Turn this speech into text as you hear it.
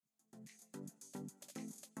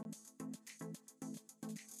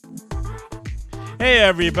Hey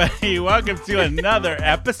everybody, welcome to another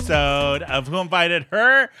episode of Who Invited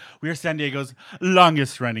Her? We are San Diego's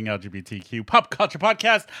longest running LGBTQ pop culture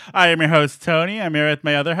podcast. I am your host, Tony. I'm here with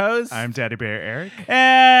my other host. I'm Daddy Bear Eric.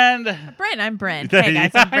 And I'm Bryn. Hey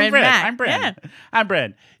guys, I'm Bryn. I'm Bryn. I'm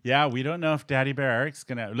Bryn. Yeah, we don't know if Daddy Bear Eric's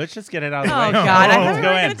gonna. Let's just get it out of the way. Oh God, I thought Let's we go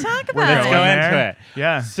were in. going to talk about Let's it. go into it.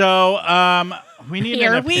 Yeah. So, we need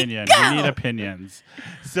Here an we opinion. go. We need opinions.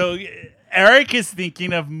 So, Eric is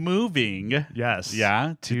thinking of moving. Yes.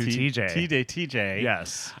 Yeah. To TJ. TJ.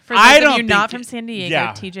 Yes. For those I of don't you not think from San Diego,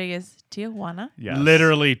 yeah. TJ is Tijuana, Yes.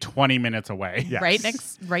 Literally 20 minutes away.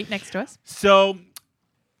 Yes. right next to us. So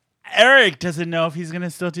Eric doesn't know if he's going to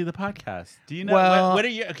still do the podcast. Do you know? Well- what are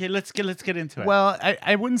you? Okay, let's get into it. Well,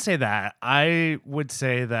 I wouldn't say that. I would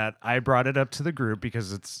say that I brought it up to the group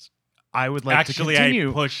because I would like actually, to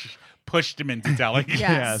continue. I pushed him into telling.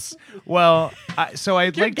 Yes. Well, so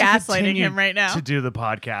I'd You're like to gaslighting continue him right now. to do the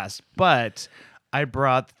podcast, but I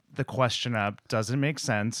brought the question up, does it make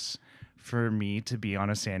sense for me to be on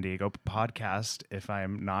a San Diego podcast if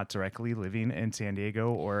I'm not directly living in San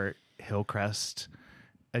Diego or Hillcrest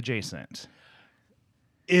adjacent?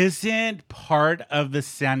 Isn't part of the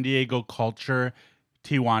San Diego culture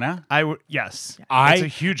Tijuana? Yes. I- it's a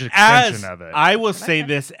huge extension of it. I will say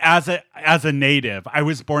this as a native. I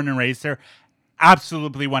was born and raised there.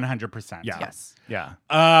 Absolutely 100%. Yeah. Yes. Yeah.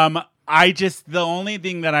 The only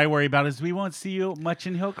thing that I worry about is we won't see you much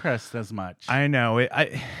in Hillcrest as much. I know.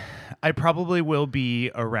 I probably will be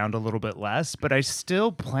around a little bit less, but I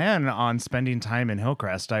still plan on spending time in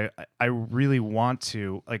Hillcrest. I really want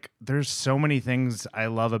to. Like, there's so many things I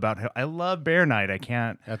love about I love Bear Night. I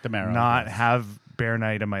can't At the Marrow, not yes. have Bear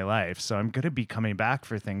Night in my life. So I'm going to be coming back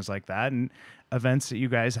for things like that and events that you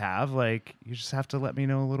guys have. Like, you just have to let me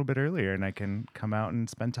know a little bit earlier and I can come out and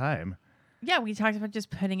spend time. Yeah, we talked about just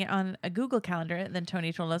putting it on a Google Calendar. And then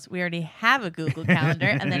Tony told us we already have a Google Calendar.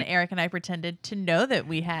 And then Eric and I pretended to know that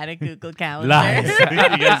we had a Google Calendar. Lies. You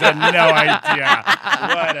guys have no idea.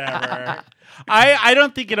 Whatever. I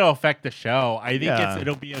don't think it'll affect the show. I think Yeah.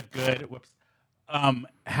 it'll be a good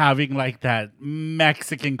having like that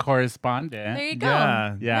Mexican correspondent. There you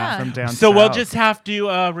go. Yeah. From down So we'll south. just have to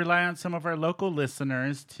rely on some of our local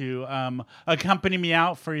listeners to accompany me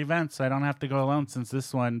out for events. So I don't have to go alone since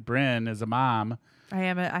this one, Bryn, is a mom. I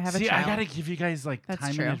have a See, child. I gotta give you guys like That's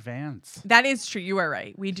time true. in advance. That is true. You are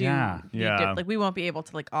right. We do. Yeah. need Yeah. to- like we won't be able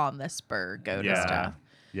to on the spur go to Yeah. stuff.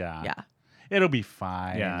 Yeah. Yeah. It'll be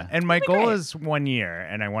fine. Yeah, and my be goal great. is 1 year,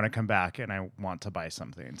 and I want to come back and I want to buy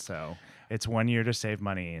something. So it's 1 year to save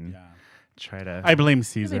money and try to. I blame He'll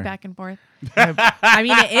Caesar. be back and forth. I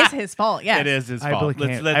mean, it is his fault. Yes. It is his I fault.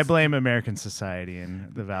 I blame American society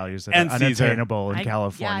and the values that And are Caesar. unattainable in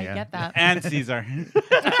California. Yeah, I get that. And Caesar.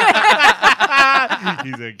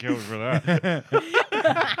 He's a killer for that.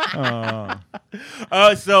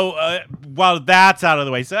 So while that's out of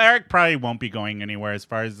the way, so Eric probably won't be going anywhere as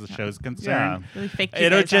far as the show's concerned. Really fake you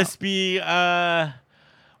It'll guys just out. be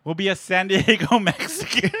we'll be a San Diego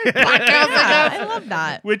Mexican podcast, Yeah, I love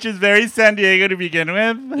that. which is very San Diego to begin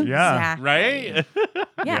with. Yeah. Exactly. Right?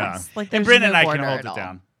 Yes. Like And there's Bryn no and I can border hold at it all.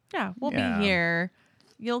 down. Yeah, we'll Yeah. be here.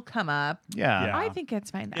 You'll come up. Yeah. Yeah. I think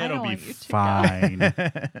it's fine. I It'll don't be want you to go. fine.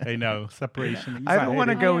 I know. Separation. I don't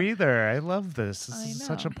want to go I- either. I love this. This I is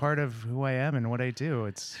such a know. part of who I am and what I do.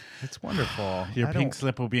 It's wonderful. Your I pink don't-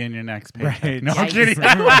 slip will be in your next paycheck. Right. No, I'm Yikes. kidding.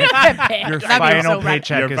 Your That'd be final so rad.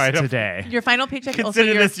 paycheck Your is final- today. Your final paycheck also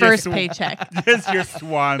Consider your this your first sw- paycheck. This is your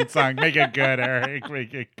swan song. Make it good, Eric.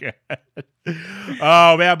 Make it good.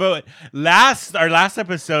 Oh man, but our last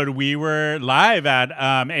episode we were live at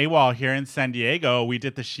AWOL here in San Diego. We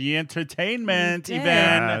did the She Entertainment We did.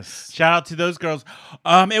 event. Yes. Shout out to those girls.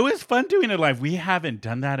 It was fun doing it live. We haven't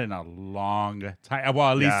done that in a long time. Well,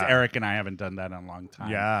 at least Yeah. Eric and I haven't done that in a long time.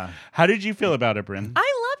 Yeah. How did you feel about it, Bryn?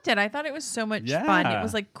 I loved it. I thought it was so much fun. Yeah. It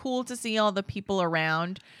was like cool to see all the people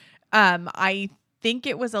around. I think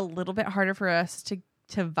it was a little bit harder for us to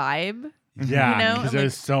vibe. Yeah, You know, because and,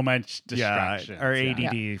 there's so much Yeah. distraction. Our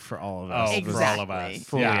ADD for all of us. Oh, was for all of Exactly. us.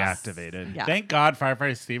 fully Yeah. activated. Yeah. Thank God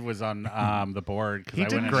Firefighter Steve was on the board. 'cause He I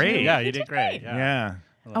did wouldn't- great. Yeah, he did great. Yeah. Yeah.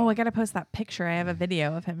 Oh, I gotta post that picture. I have a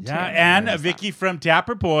video of him too. Yeah, and What is Vicky from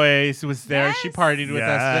Dapper Boys was there. She Yes. partied with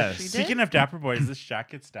us. Yes. She Speaking of Dapper Boys, this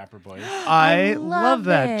jacket's Dapper Boys. I love love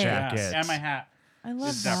that it. jacket. Yeah, and my hat. I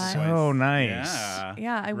love Dapper that. Boys. So nice. Yeah.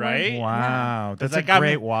 Yeah, I Right? wore- Wow, that's like, a I'm-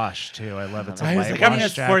 great wash too. I love it. It's a I was light like, I'm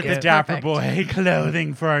wash gonna sport the jacket. Dapper Perfect. Boy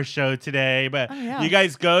clothing for our show today, but Oh, yeah. you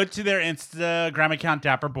guys go to their Instagram account,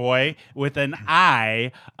 Dapper Boy with an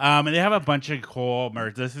I, and they have a bunch of cool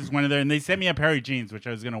merch. This is one of their, and they sent me a pair of jeans, which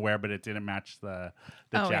I was gonna wear, but it didn't match the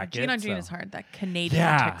Oh, yeah. jacket. Jean on jean so- is hard. That Canadian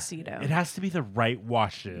Yeah, tuxedo. it has to be the right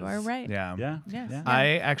washes. You are right. Yeah. Yeah, Yes. yeah.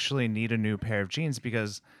 I actually need a new pair of jeans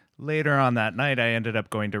because later on that night I ended up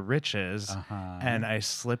going to Rich's and I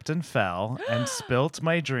slipped and fell and spilt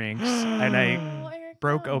my drinks and I Oh, Eric,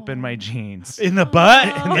 broke no. open my jeans. In the butt?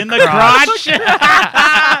 In the crotch?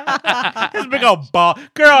 His big old ball.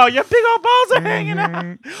 Girl, your big old balls are hanging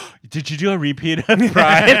out. Did you do a repeat of Pride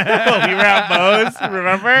when we were at Moe's?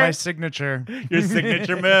 Remember? My signature. Your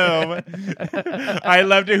signature move. I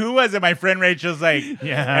loved it. Who was it? My friend Rachel's like,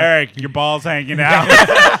 Yeah. Eric, your balls hanging out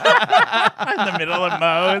in the middle of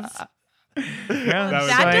Moe's. Yeah, That was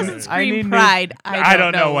That fine. doesn't I scream need new- pride. I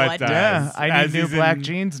don't know what does. Yeah, I As need new he's black in-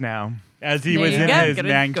 jeans now. As he There was you in go. his Go to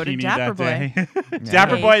mankini Dapper that Boy. day.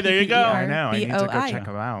 Dapper Boy, there you go. I know. I need to go BOI. check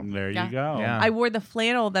them out. There Yeah. you go. Yeah. I wore the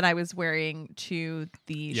flannel that I was wearing to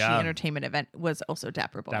the Yeah. She Entertainment event was also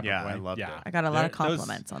Dapper Boy. Dapper Yeah, Boy. I loved it. I got a lot of Those-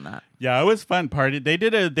 compliments on that. Yeah, it was fun party. They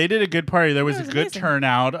did a good party. There was It a was good amazing.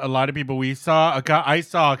 turnout. A lot of people. I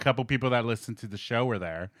saw a couple people that listened to the show were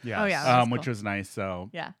there. Yes. Oh, yeah. That was Which cool. was nice.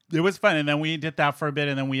 So Yeah. it was fun. And then we did that for a bit,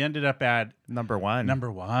 and then we ended up at Number one.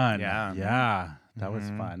 number one. Yeah. Yeah. That was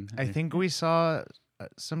fun. I think we saw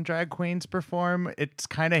some drag queens perform. It's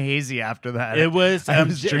kind of hazy after that. it was, I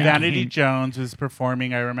was Vanity drinking. Jones was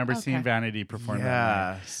performing. I remember seeing Okay. Vanity perform. that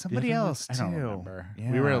Yeah. night. Somebody Did I? else too. I don't remember.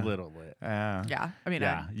 Yeah. We were a little lit. Yeah. Yeah. I mean,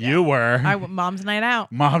 Yeah, you were. Mom's night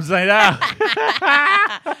out. Mom's night out.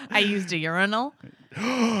 I used a urinal.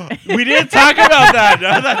 We didn't talk about that.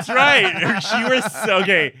 No, that's right. She was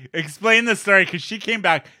okay. Explain the story because she came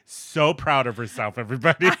back so proud of herself.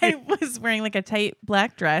 Everybody. I was wearing like a tight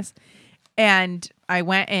black dress, and I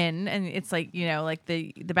went in, and it's like like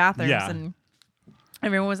the bathrooms, Yeah. and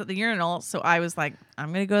everyone was at the urinal. So I was like,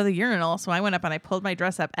 I'm gonna go to the urinal. So I went up and I pulled my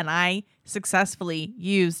dress up, and I successfully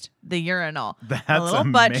used the urinal. That's my little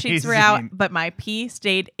butt cheeks were out, amazing. but my pee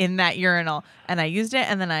stayed in that urinal, and I used it,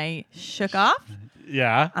 and then I shook off,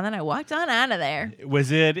 Yeah. and then I walked on out of there.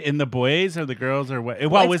 Was it in the boys or the girls or what?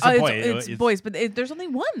 Well, it was the boy. It's boys, but there's only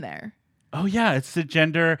one there. Oh yeah, it's the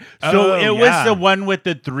gender. So Oh, it yeah. was the one with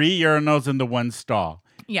the 3 urinals in the one stall.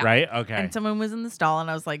 Yeah. Right. Okay. And someone was in the stall, and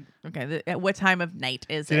I was like, okay, at what time of night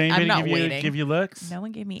is Did it? anybody I'm not give waiting. you looks? No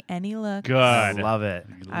one gave me any look. Good. I love it.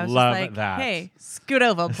 I was Love just like, that. hey, scoot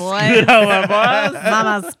over, boy. Scoot over, boys.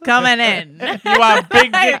 Mama's coming in. You want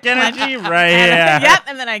big dick energy right And, here? yep.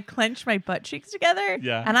 And then I clenched my butt cheeks together.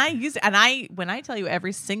 Yeah. And I used it. And when I tell you,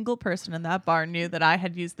 every single person in that bar knew that I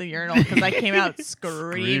had used the urinal because I came out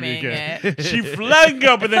screaming it. She flung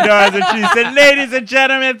open the doors and she said, "Ladies and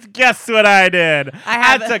gentlemen, guess what I did?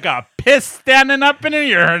 I took a piss standing up in a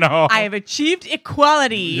urinal." I have achieved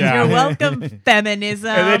equality. Yeah. You're welcome, feminism.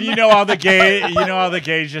 And then all the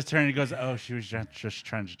gays just turn and goes, "Oh, she was just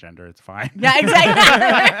transgender. It's fine." Yeah,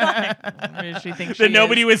 exactly. What does she think she Then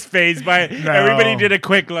nobody is? was phased by it. No. Everybody did a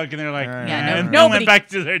quick look and they're like, Yeah, and no- then nobody- went back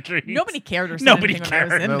to their drinks. Nobody cared or said Nobody anything when I was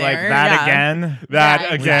cared. in They're there. like that Yeah. again. That Yeah,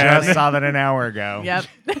 We again. just saw that an hour ago. Yep.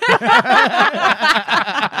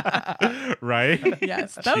 Right?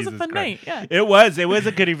 Yes. That was a Jesus fun Christ. night. Yeah. It was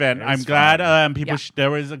a good event. It I'm was glad fun. people. Yeah. There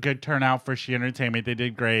was a good turnout for She Entertainment. They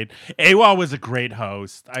did great. AWOL was a great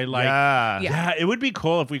host. I like. Yeah. Yeah, it would be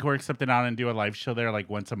cool if we could work something out and do a live show there like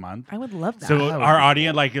once a month. I would love that. So would our be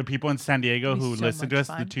audience, like the people in San Diego It'd be who so listen to much us,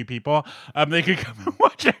 the fun. 2 people, they could come and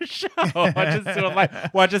watch our show.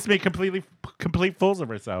 Watch us make complete fools of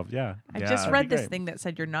ourselves. Yeah. I Yeah, just that'd read be this great. thing that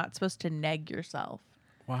said you're not supposed to neg yourself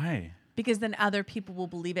Why? because then other people will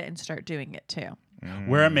believe it and start doing it too.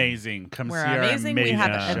 We're amazing. Come We're see amazing. our We amazing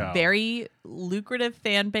have show. a very lucrative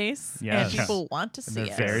fan base, Yes. and people want to And see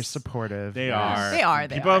they're us. very supportive. They Yes. are. They are.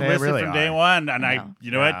 They People are. have They listened really from day are. one, and I I, know.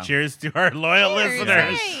 you know Yeah. what? Cheers to our loyal Cheers.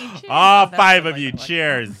 listeners. Hey, cheers. All That's 5 what of I you. like.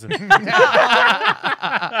 Cheers.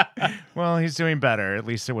 Well, he's doing better. At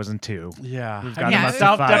least it wasn't 2. Yeah. We've I got mean, him yeah, up to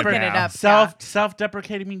self-deprecate 5 it now. up.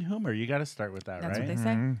 Self-deprecating humor. You got to start with that, That's right? what they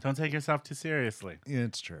say. Don't take yourself too seriously. Yeah,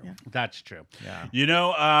 it's true. Yeah. That's true. Yeah. You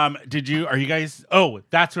know, are you guys,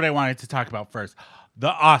 that's what I wanted to talk about first. The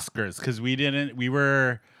Oscars, because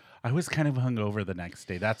I was kind of hungover the next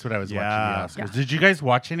day. That's what I was Yeah. watching the Oscars. Did you guys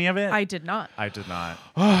watch any of it? I did not. I did not.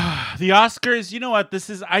 The Oscars, you know what?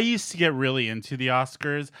 I used to get really into the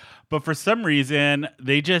Oscars, but for some reason,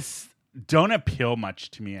 they just don't appeal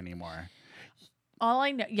much to me anymore. All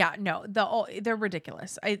I know, they're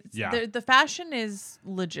ridiculous. Yeah. The fashion is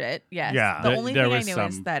legit. Yes. Yeah. The only There thing I was know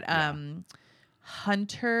is some- that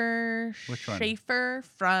Hunter Which one? Schafer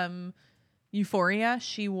from Euphoria,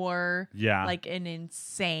 she wore Yeah. like an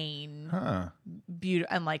insane Huh. beauty,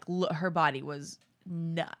 and like her body was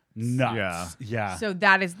nuts. Nuts. Yeah. So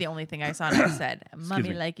that is the only thing I saw, and I said, "Mommy,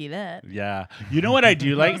 me. likey that." Yeah. You know what I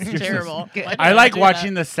do like? It's terrible. Why did I like do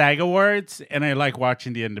watching that? the SAG Awards, and I like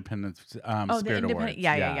watching the Independent Spirit the Awards. independent.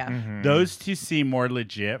 Yeah. Those two seem more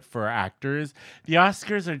legit for actors. The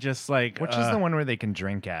Oscars are just like Which is the one where they can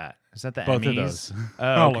drink at? Is that the both Emmys? of those. Oh,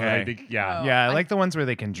 I okay. think, yeah. Oh. Yeah, I I- like the ones where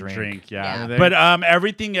they can drink. Yeah. Yeah. But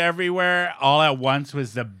Everything Everywhere All at Once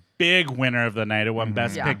was the big winner of the night. It won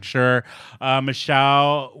Best Yeah. Picture.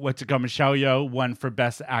 Michelle Yeoh won for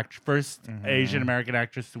Best first Asian American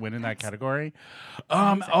actress to win in that category.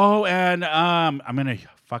 And I'm gonna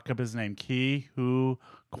fuck up his name. Ki Hu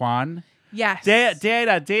Kwan. Yes.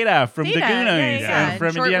 Data from the Data, Goonies yeah.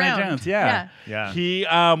 from Short Indiana round. Jones. Yeah. Yeah. He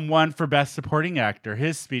won for Best Supporting Actor.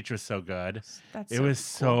 His speech was so good. That's It so was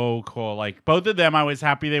so cool. Like both of them, I was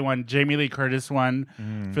happy they won. Jamie Lee Curtis won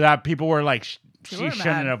for that. People were like, People she were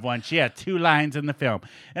shouldn't mad. have won. She had 2 lines in the film,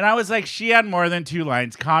 and I was like, she had more than 2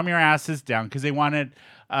 lines. Calm your asses down, because they wanted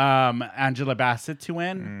Angela Bassett to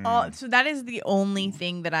win. So that is the only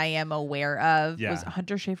thing that I am aware of Yeah. was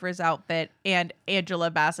Hunter Schafer's outfit and Angela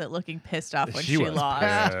Bassett looking pissed off when she was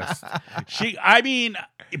lost. pissed. I mean,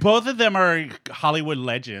 both of them are Hollywood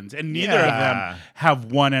legends, and neither of Yeah. them have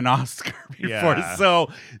won an Oscar before. Yeah. So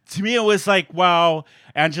to me, it was like, wow,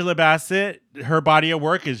 Angela Bassett, her body of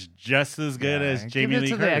work is just as good as Jamie Give it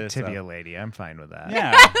Lee to Curtis. the Activia lady. I'm fine with that.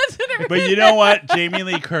 Yeah. That's what everybody But you know what? Jamie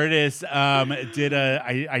Lee Curtis did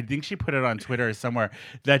I think she put it on Twitter or somewhere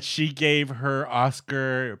that she gave her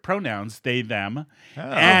Oscar pronouns, they, them.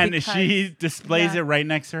 And Because- she displays yeah. it right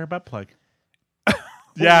next to her butt plug.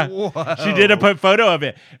 Yeah. Whoa. She did a photo of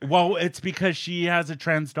it. Well, it's because she has a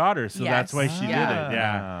trans daughter, so that's why Yes. she Yeah. did it.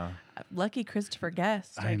 Yeah. Lucky Christopher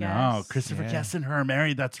Guest, I guess. know. Christopher Yeah. Guest and her are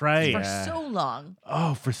married. That's right. For Yeah. so long.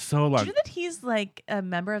 Oh, for so Do long. you know that he's like a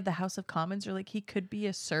member of the House of Commons, or like he could be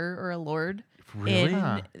a sir or a lord Really?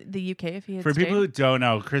 in the UK if he had For people who don't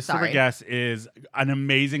know, Christopher Sorry. Guest is an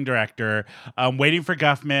amazing director. Waiting for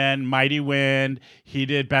Guffman, Mighty Wind. He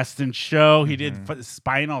did Best in Show. He did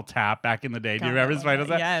Spinal Tap back in the day. Do you God, I remember love Spinal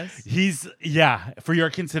that. Tap? Yes. For your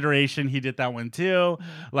consideration, he did that one too.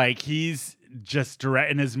 Like he's just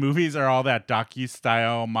direct, and his movies are all that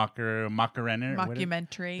docu-style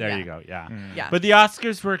Mockumentary. There yeah. you go. Yeah. Yeah. But the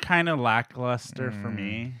Oscars were kind of lackluster for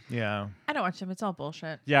me. Yeah. I don't watch them. It's all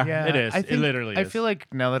bullshit. Yeah, it is. I It think- literally is. I feel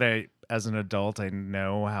like now that as an adult, I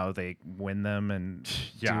know how they win them and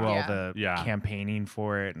Yeah. do all Yeah. the Yeah. campaigning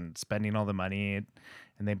for it and spending all the money, and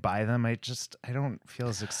they buy them. I don't feel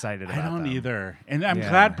as excited about I don't them. either. And I'm Yeah.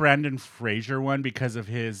 glad Brandon Fraser won because of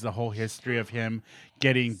the whole history of him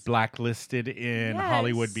getting blacklisted in Yes.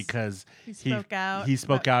 Hollywood because He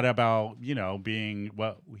spoke out about, being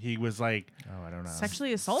what he was like Oh, I don't know.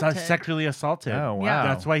 Sexually assaulted. sexually assaulted. Oh, wow. Yeah.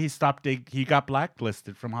 That's why he got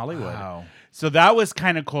blacklisted from Hollywood. Wow. So that was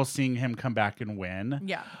kind of cool seeing him come back and win.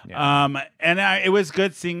 Yeah. It was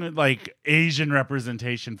good seeing like Asian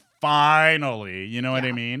representation finally. You know what I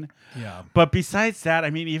Yeah. mean? Yeah. But besides that, I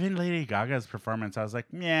mean, even Lady Gaga's performance, I was like,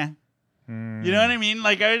 yeah. You know what I mean?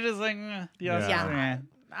 Like I was just like, the Oscars, Yeah. meh.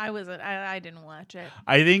 I didn't watch it.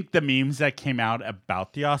 I think the memes that came out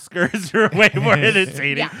about the Oscars were way more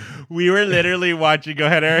entertaining. Yeah. We were literally watching. Go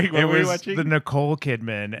ahead, Eric. What It were we was watching? the Nicole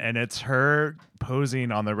Kidman, and it's her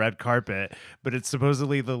posing on the red carpet, but it's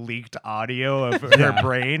supposedly the leaked audio of her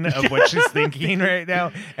brain of what she's thinking right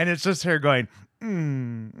now, and it's just her going,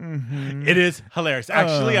 It is hilarious.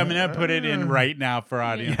 Actually, I'm gonna put it in right now for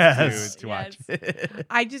audience Yes. to watch.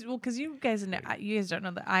 I just because you guys don't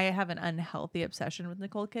know that I have an unhealthy obsession with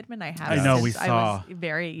Nicole Kidman. I have. I know, since we I saw. was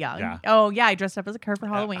very young. Yeah. Oh yeah, I dressed up as a her for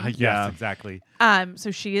Halloween. Yes, Yeah. exactly.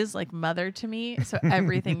 So she is like mother to me. So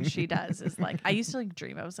everything she does is like I used to like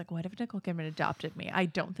dream. I was like, what if Nicole Kidman adopted me? I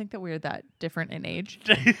don't think that we're that different in age,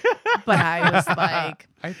 but I was like,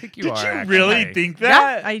 I think you Did are. you actually. really think yeah,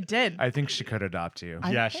 that? I did. I think she could adopt you.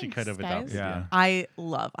 I- Yeah, she Thanks, could have guys. adopted. Yeah. you. I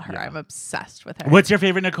love her. Yeah. I'm obsessed with her. What's your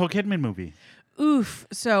favorite Nicole Kidman movie? Oof.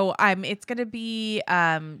 So it's gonna be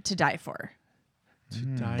To Die For.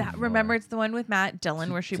 Remember, it's the one with Matt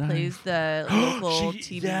Dillon where she Die plays the local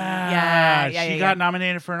TV. She got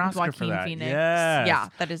nominated for an Oscar for Joaquin that. Phoenix. Yes. Yeah,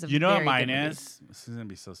 that is a You know what very mine good movie. is? This is gonna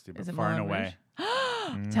be so stupid. Is it Far and Moulin Away. Rouge?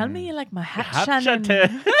 Tell me you like my hat, Hat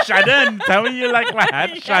Shannon. Shannon, tell me you like my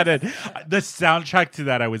hat, Shannon. The soundtrack to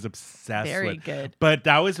that I was obsessed Very with. good. But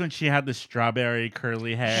that was when she had the strawberry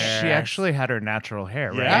curly hair. She actually had her natural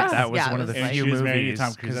hair, right? Yes. That was Yeah, one it of the was like- few She was married to movies. Tom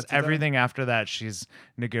Cruise Because after that? everything after that, she's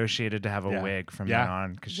negotiated to have a Yeah. wig from Yeah. then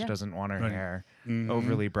on because she Yeah. doesn't want her Right. hair Mhm.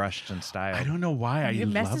 overly brushed and styled. I don't know why I It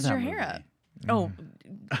love messes that your movie. hair up. Oh,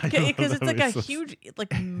 I because love it's that like movie a so- huge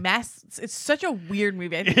like mess. It's such a weird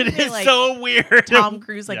movie. I think It they, is like, so weird. Tom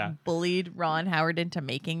Cruise like Yeah. bullied Ron Howard into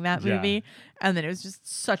making that Yeah. movie, and then it was just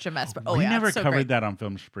such a mess. But we yeah, never it's so covered great. that on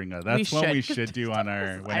Film Springer. That's We what we should. should do on our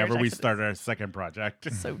Irish whenever we accent start is our second project.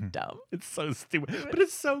 So dumb. It's so stupid, but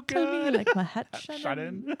it's so Tell me you good. like my hat, Shut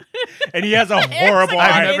Shannon. in. And he has a horrible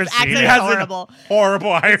like- I've Irish. never his seen He accent it. is has horrible. a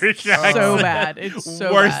horrible Irish accent. So bad. It's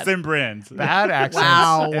so worse bad. than Brand's. Bad accents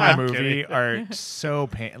Wow. in a I'm movie kidding. are so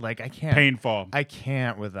like I can't. Painful. I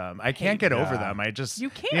can't with them. I can't get over them. I just You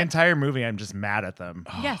the can't. entire movie. I'm just mad at them.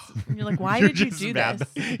 Yes, and you're like, why You're did you just do mad.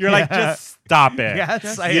 this? You're like, just stop it.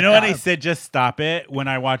 Yes, You know when I am. said just stop it? When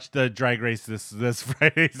I watched the Drag Race this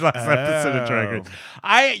Friday's last episode of Drag Race.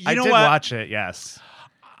 I You know did what? watch it. Yes.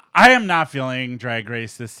 I am not feeling Drag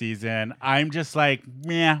Race this season. I'm just like,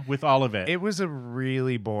 meh, with all of it. It was a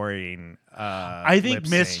really boring. I think lip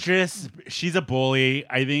sync. Mistress, she's a bully.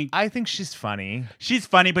 I think she's funny. she's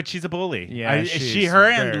funny, but she's a bully. Yeah, she, she's her,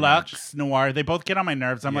 very and Lux Noir, they both get on my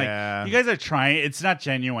nerves. I'm Yeah. like, you guys are trying. It's not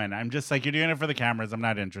genuine. I'm just like, you're doing it for the cameras. I'm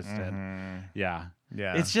not interested. Yeah,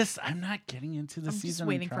 Yeah. It's just I'm not getting into the I'm season. just I'm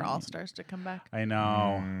waiting for trying. All Stars to come back. I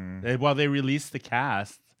know. Well, they released the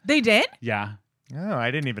cast. They did? Yeah, Oh,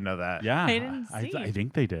 I didn't even know that. yeah. I didn't see. I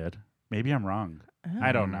think they did. Maybe I'm wrong.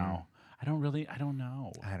 I don't know. I don't know. I don't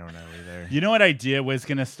know either. You know what idea was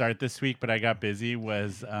going to start this week, but I got busy,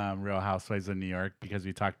 was Real Housewives of New York, because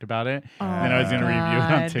we talked about it. and I was going to review it on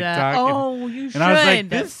God. TikTok. Oh, you should. and I was like,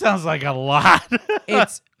 this sounds like a lot.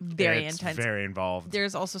 It's very It's intense. very involved.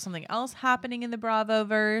 There's also something else happening in the Bravo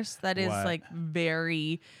verse that is What? like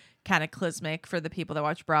very cataclysmic for the people that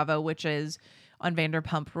watch Bravo, which is on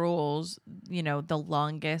Vanderpump Rules, you know,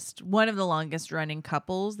 one of the longest running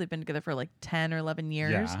couples. They've been together for like 10 or 11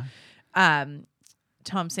 years. Yeah.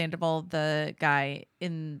 Tom Sandoval, the guy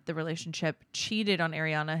in the relationship, cheated on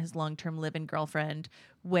Ariana, his long-term live-in girlfriend,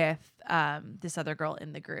 with this other girl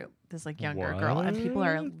in the group, this like younger girl, and people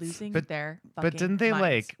are losing their fucking But didn't they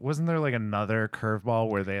minds. wasn't there like another curveball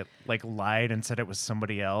where they like lied and said it was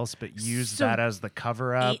somebody else, but used So that as the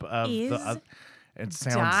cover up it of is the? It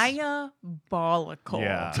sounds diabolical.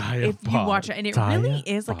 Yeah. If you watch it, and it really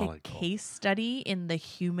is like a Diabolical. case study in the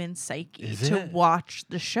human psyche Is to it? watch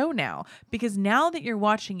the show now. Because now that you're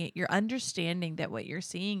watching it, you're understanding that what you're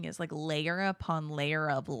seeing is like layer upon layer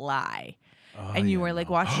of lie. And you are like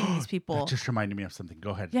watching these people. That just reminded me of something. Go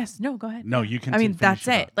ahead. Yes, no, go ahead. No, you can. I mean, finish that's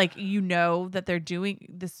it. up. Like, you know that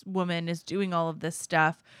this woman is doing all of this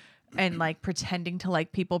stuff and like pretending to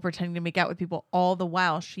like people, pretending to make out with people, all the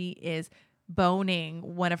while she is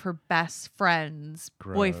boning one of her best friend's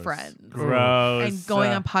boyfriends. Gross. And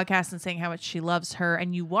going on podcasts and saying how much she loves her.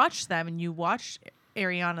 And you watch them and you watch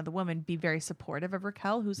Ariana, the woman, be very supportive of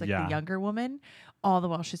Raquel, who's like Yeah. the younger woman, all the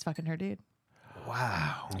while she's fucking her dude.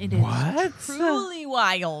 wow. It is truly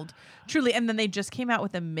wild. Truly. And then they just came out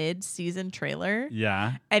with a mid-season trailer.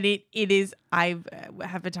 Yeah. And it is, I've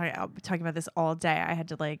been talking about this all day. I had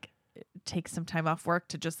to like take some time off work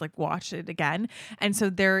to just like watch it again. And so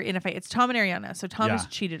they're in a fight. It's Tom and Ariana. So Tom has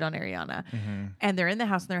cheated on Ariana. And they're in the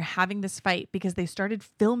house and they're having this fight because they started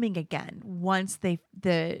filming again once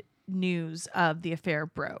the news of the affair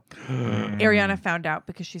broke. Ariana found out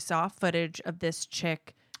because she saw footage of this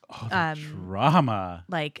chick Drama.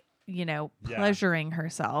 like, you know, Yeah. pleasuring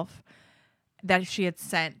herself that she had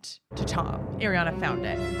sent to Tom. Ariana found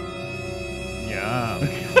it. Yeah.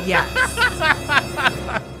 Yes.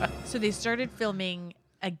 So they started filming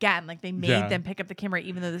again. Like they made Yeah. them pick up the camera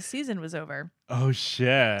even though the season was over. Oh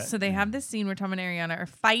shit. So they have this scene where Tom and Ariana are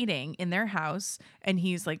fighting in their house and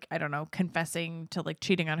he's like, I don't know, confessing to like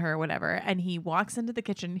cheating on her or whatever. And he walks into the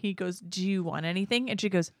kitchen. He goes, "Do you want anything?" And she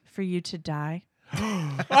goes, "For you to die."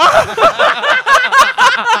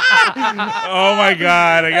 Oh my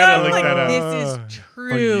god, I gotta I was look like, that up. this is For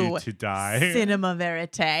true you to die. cinema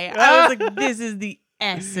verite. I was like, this is the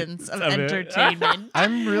essence of Of it. entertainment.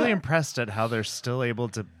 I'm really impressed at how they're still able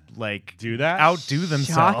to like Do that? outdo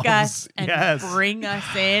themselves. Shock us and yes. bring us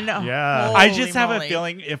in. Yeah. I just have a Holy moly.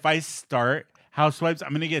 feeling if I start Housewives,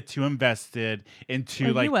 I'm gonna get too invested and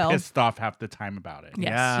too Oh, you will. pissed off half the time about it.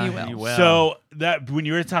 Yes, you will. So that when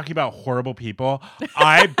you were talking about horrible people,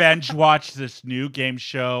 I binge watched this new game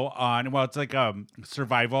show on, it's like a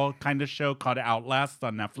survival kind of show called Outlast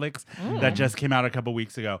on Netflix that just came out a couple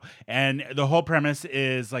weeks ago. And the whole premise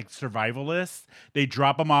is like survivalists. They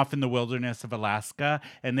drop them off in the wilderness of Alaska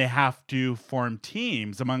and they have to form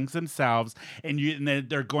teams amongst themselves and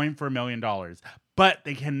they're going for $1 million. But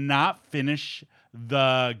they cannot finish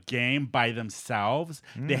the game by themselves.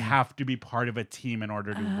 They have to be part of a team in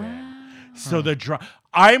order to win. So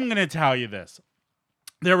I'm going to tell you this.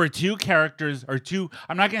 There were two characters,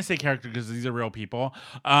 I'm not going to say character because these are real people.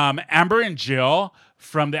 Amber and Jill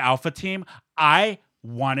from the Alpha team, I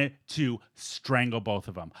wanted to strangle both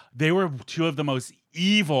of them. They were two of the most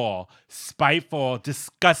evil, spiteful,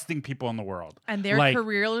 disgusting people in the world. And their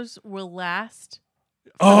careers will last.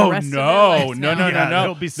 Oh, rest of their no. lives No.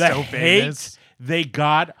 They'll be The so hate famous. they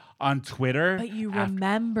got on Twitter. But you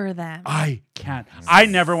remember them. I can't. I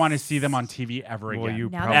never want to see them on TV ever again. Well, you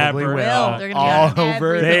Now probably they will. will. They're gonna all be on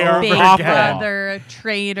over. every They are Big awful. Brother,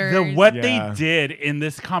 traitors. What Yeah. they did in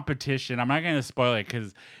this competition, I'm not going to spoil it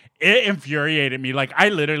because it infuriated me. Like, I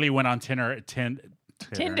literally went on Tinder.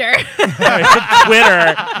 Tinder.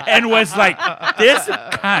 Twitter and was like, this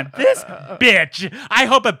cunt, this bitch. I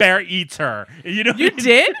hope a bear eats her. You know, You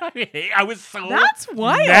did? I was so That's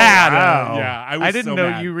wild. mad. Wow. Yeah, I was. I didn't so know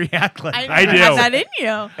mad. you react like that. I do. Have that in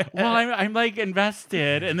you. Well, I'm like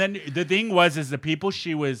invested, and then the thing is the people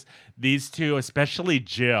these two, especially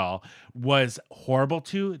Jill, was horrible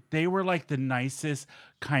to. They were like the nicest,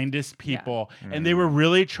 kindest people, and they were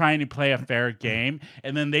really trying to play a fair game.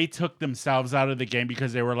 And then they took themselves out of the game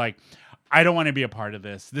because they were like, I don't want to be a part of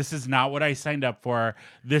this. This is not what I signed up for.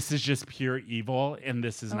 This is just pure evil, and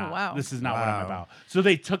this is not. wow. This is not what I'm about. So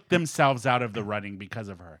they took themselves out of the running because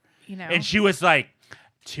of her. You know, And she was like,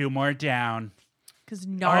 2 more down. because she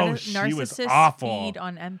was narcissists awful. feed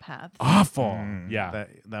on empaths. Awful. Yeah.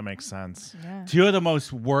 That makes sense. Yeah. Two of the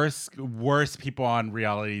most worst people on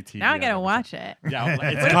reality TV. Now I gotta I've ever watch it. seen. Yeah,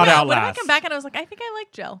 it's What called if I Outlast. come back and I was like, I think I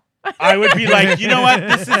like Jill. I would be like, you know what?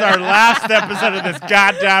 This is our last episode of this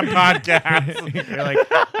goddamn podcast. You're like,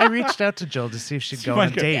 I reached out to Jill to see if she'd go on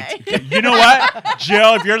a date. You know what,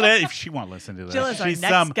 Jill? If she won't listen to this, Jill is our she's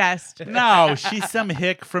next guest. No, she's some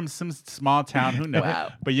hick from some small town. Who knows?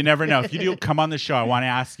 Wow. But you never know. If you do come on the show, I want to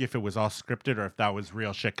ask you if it was all scripted or if that was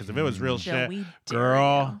real shit. Because if it was real Jill, shit, we dare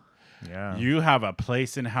girl. Yeah. You have a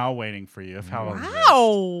place in hell waiting for you if hell exists.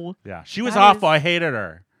 Wow. Yeah, she was That awful. is- I hated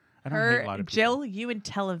her. I don't hate a lot of people. Jill, you and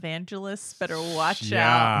televangelists better watch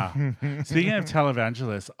out. Yeah. Speaking of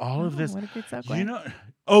televangelists, all of this. What a great segue. You know.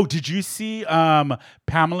 Oh, did you see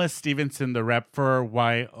Pamela Stevenson, the rep for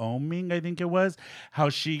Wyoming? I think it was how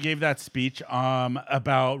she gave that speech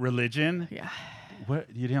about religion. Yeah.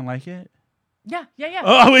 What, you didn't like it? Yeah.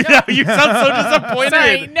 Oh, no, you sound so disappointed.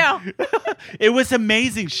 Sorry, no. It was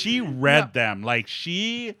amazing. She read them like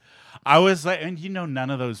I was like, and none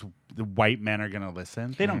of those the white men are gonna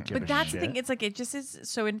listen. They don't give a shit. But that's the thing. It's like it just is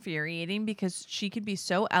so infuriating because she could be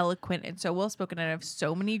so eloquent and so well spoken and have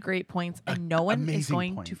so many great points, and no one is amazing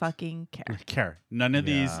going points. to fucking care. None of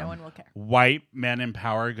these No one will care. white men in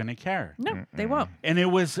power are gonna care. No, they won't. And it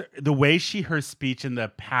was the way her speech and the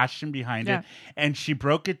passion behind it, and she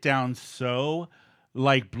broke it down so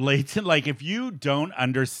like blatant. Like if you don't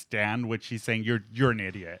understand what she's saying, you're an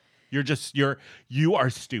idiot. You are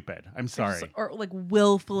stupid. I'm sorry. Or like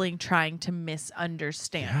willfully trying to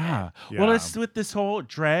misunderstand it. Well, it's with this whole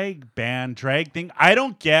drag thing. I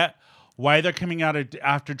don't get why they're coming out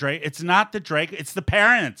after drag. It's not the drag. It's the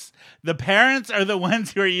parents. The parents are the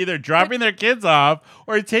ones who are either dropping their kids off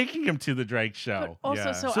or taking them to the drag show. But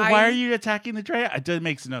also, So why are you attacking the drag? It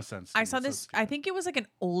makes no sense. I saw this. I think it was like an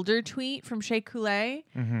older tweet from Shea Coulee,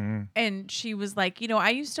 and she was like, I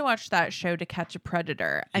used to watch that show To Catch a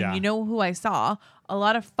Predator, and you know who I saw? A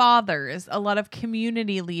lot of fathers, a lot of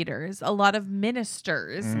community leaders, a lot of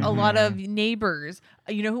ministers, a lot of neighbors.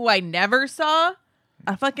 You know who I never saw?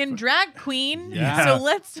 A fucking drag queen. Yeah. So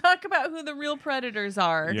let's talk about who the real predators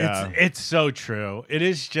are. Yeah. It's so true. It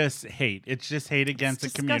is just hate. It's just hate against the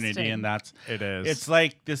community, disgusting. and It is. It's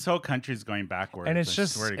like this whole country's going backwards. and it's I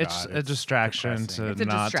just swear to it's God. a distraction depressing. to It's a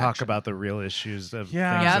not talk distraction. about the real issues of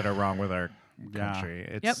Yeah. things Yep. that are wrong with our Yeah.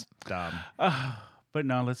 country. It's dumb. But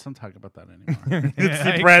no, let's not talk about that anymore. It's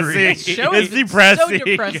It's depressing. Show It's is so depressing.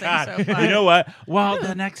 depressing God. so far. You know what? Well,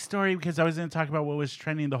 the next story, because I was going to talk about what was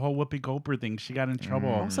trending, the whole Whoopi Goldberg thing. She got in trouble.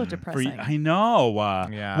 Also depressing. I know.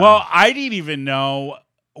 Yeah. Well, I didn't even know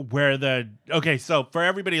So for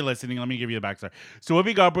everybody listening, let me give you the backstory. So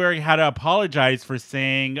Whoopi Goldberg had to apologize for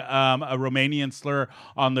saying a Romanian slur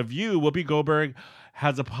on The View. Whoopi Goldberg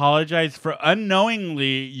has apologized for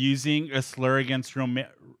unknowingly using a slur against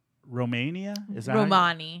Romania? Is that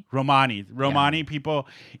Romani people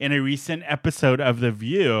in a recent episode of The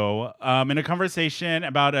View, in a conversation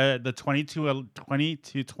about the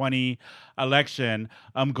 2020 election.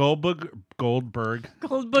 Goldberger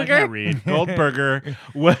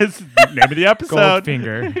was the name of the episode.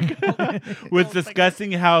 Goldfinger Was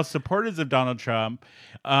discussing how supporters of Donald Trump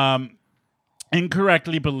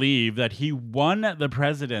incorrectly believe that he won the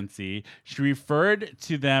presidency. She referred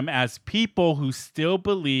to them as people who still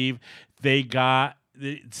believe that he got,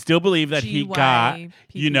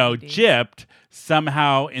 gypped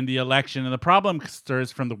somehow in the election. And the problem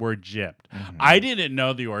stirs from the word gypped. Mm-hmm. I didn't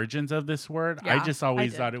know the origins of this word. Yeah, I just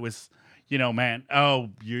always thought it was, they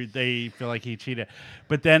feel like he cheated.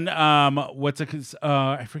 But then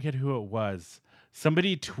I forget who it was.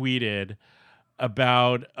 Somebody tweeted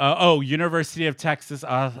about University of Texas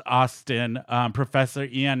Austin Professor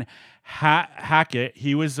Ian Hackett.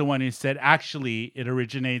 He was the one who said actually it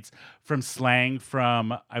originates from slang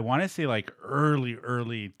from, I want to say, like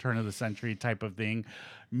early turn of the century type of thing,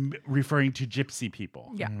 referring to gypsy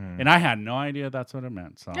people. Yeah. And I had no idea that's what it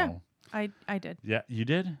meant. So yeah, I did. Yeah, you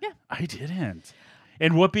did? Yeah. I didn't.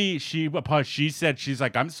 And Whoopi, she said, she's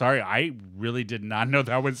like, I'm sorry, I really did not know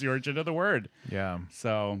that was the origin of the word. Yeah.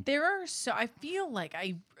 So I feel like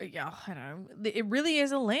I don't know. It really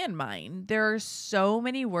is a landmine. There are so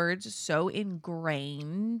many words so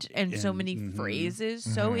ingrained and so many phrases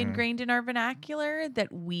so ingrained in our vernacular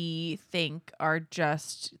that we think are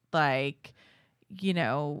just like,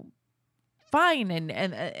 fine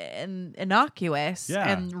and innocuous.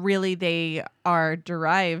 Yeah. And really they are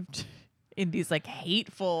derived in these like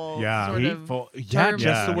hateful sort of terms,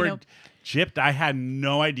 just the word gypped. I had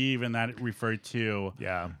no idea even that it referred to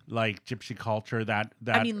like gypsy culture. That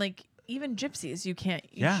I mean, like even gypsies, you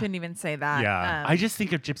shouldn't even say that. Yeah, I just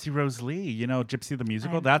think of Gypsy Rose Lee. Gypsy the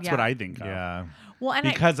musical. That's what I think of. Yeah. Well, and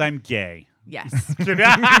because I'm gay. Yes. And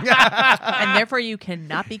therefore you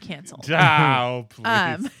cannot be canceled. Oh,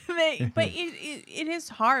 please. But it is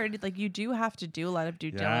hard. Like you do have to do a lot of due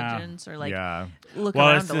diligence or like look around a lot.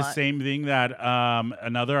 Well, it's the same thing that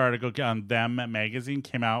another article on Them magazine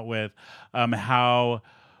came out with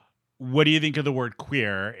what do you think of the word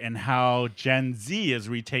queer and how Gen Z is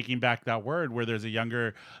retaking back that word where there's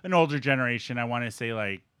an older generation, I want to say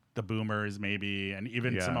like the boomers maybe, and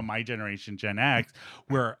even some of my generation, Gen X,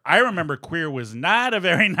 where I remember queer was not a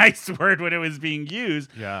very nice word when it was being used.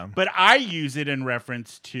 Yeah. But I use it in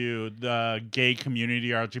reference to the gay community,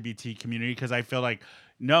 LGBT community, because I feel like,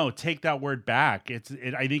 no, take that word back. I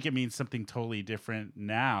think it means something totally different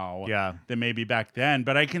now than maybe back then.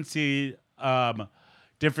 But I can see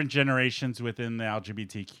different generations within the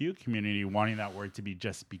LGBTQ community wanting that word to be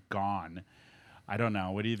gone. I don't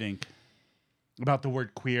know. What do you think about the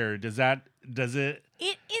word queer? Does it?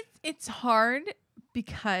 It's hard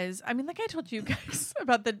because I mean, like I told you guys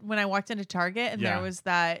about when I walked into Target and there was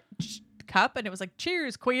that cup and it was like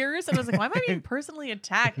cheers queers and I was like, why am I being personally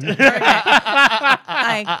attacked at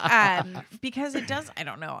Target? Because it does, I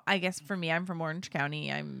don't know, I guess for me, I'm from Orange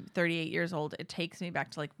County, I'm 38 years old, it takes me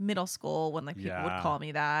back to like middle school when like people would call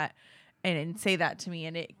me that and say that to me,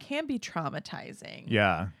 and it can be traumatizing.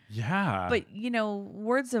 Yeah. But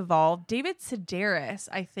words evolve. David Sedaris,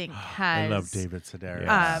 I think, has. I love David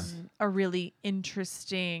Sedaris. A really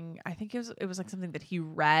interesting. I think it was like something that he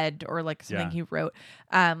read or like something he wrote,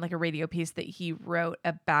 like a radio piece that he wrote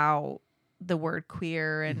about the word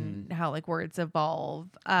queer and how like words evolve.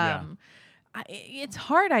 It's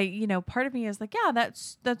hard. Part of me is like, yeah,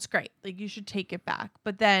 that's great. Like you should take it back,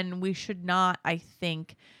 but then we should not, I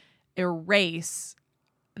think, erase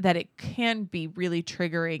that it can be really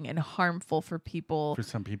triggering and harmful for people. For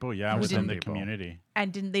some people, within the community.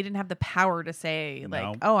 And they didn't have the power to say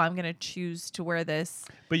like, oh, I'm going to choose to wear this.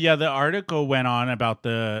 But the article went on about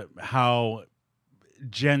how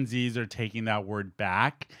Gen Zs are taking that word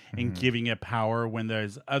back and giving it power when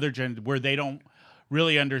there's other where they don't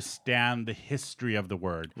really understand the history of the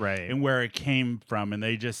word, right, and where it came from, and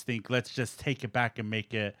they just think, let's just take it back and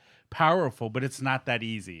make it powerful. But it's not that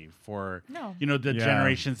easy for the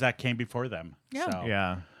generations that came before them.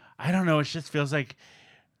 I don't know, it just feels like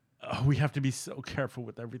we have to be so careful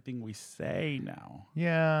with everything we say now.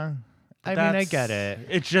 I mean, I get it.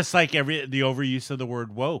 It's just like the overuse of the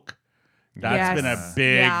word woke. That's been a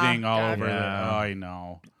big thing all over. I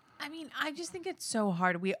know. I mean, I just think it's so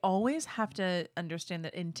hard. We always have to understand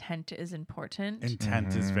that intent is important.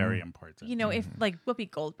 Intent is very important. You know, if like Whoopi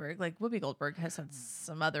Goldberg has said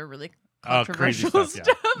some other really crazy controversial stuff,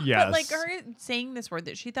 stuff. Yes. But like her saying this word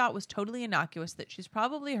that she thought was totally innocuous that she's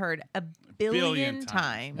probably heard a billion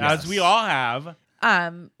times. As we all have.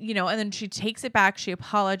 You know, and then she takes it back, she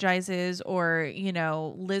apologizes, or, you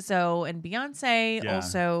know, Lizzo and Beyonce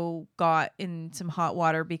also got in some hot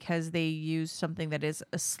water because they used something that is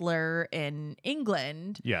a slur in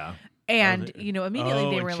England. Yeah. And, you know,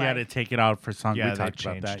 immediately they were she like, had to take it out for songs. Yeah, we talked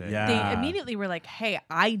they about that. changed it. Yeah. they immediately were like, hey,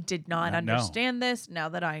 I did not understand this. Now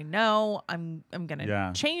that I know, I'm going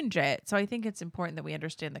to change it. So I think it's important that we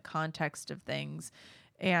understand the context of things.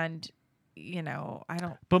 And, you know, I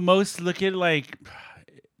don't. But most look at like,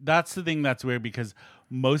 that's the thing that's weird because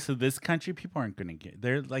most of this country, people aren't going to get.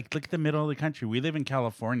 They're like, look at the middle of the country. We live in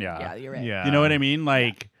California. Yeah, you're right. Yeah. You know what I mean?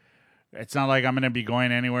 Like, it's not like I'm going to be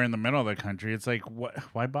going anywhere in the middle of the country. It's like, what?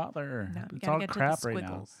 Why bother? No, It's all crap right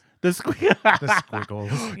now. The The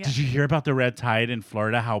squiggles. Yeah. Did you hear about the red tide in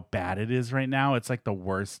Florida? How bad it is right now? It's like the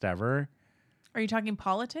worst ever. Are you talking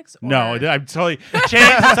politics? Or? No, I'm totally change.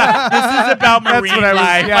 This is about marine what I was-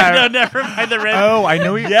 life. yeah. No, never mind the red. Oh, I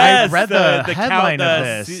know. Yes, I read the headline cow,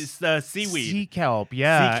 of this. The seaweed. Sea kelp,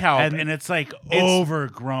 yeah. Sea kelp, and it's like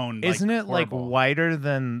overgrown. Isn't like, it like horrible. wider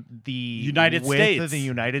than the United width States? of the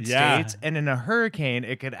United Yeah. States? And in a hurricane,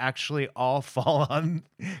 it could actually all fall on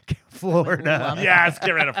Florida. Yes,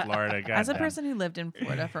 get rid of Florida. As a goddamn. person who lived in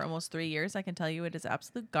Florida for almost 3 years, I can tell you it is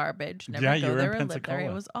absolute garbage. Never Yeah, you go were there in or live there. It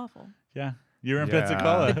Pensacola. was awful. Yeah, you were in Yeah.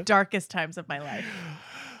 Pensacola. The darkest times of my life.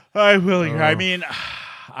 I will. I mean,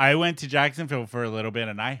 I went to Jacksonville for a little bit,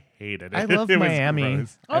 and I hated it. I love It was Miami.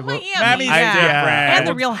 gross. Oh, Miami. Miami's yeah. different. And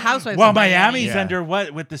the Real Housewives Well, of Miami. Miami's Yeah. under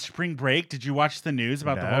what with the spring break? Did you watch the news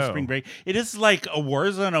about the whole No. spring break? It is like a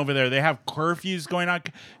war zone over there. They have curfews going on.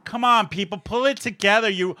 Come on, people, pull it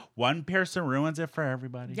together. One person ruins it for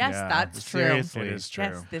everybody. Yes, Yeah. that's true. Seriously. It is true.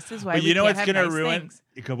 Yes, this is why But we you know can't what's have gonna nice ruin? things.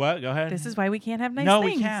 What? Go ahead. This is why we can't have nice No,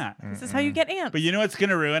 things. we can't. This is how you get ants. But you know what's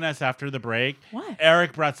gonna ruin us after the break? What?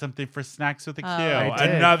 Eric brought something for snacks with a Q. I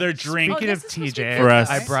did. Another drink Speaking Oh, of this is supposed to be TJ, For us.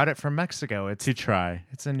 I brought it from Mexico. It's to try.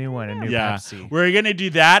 it's a new one, a new Yeah, Pepsi. we're gonna do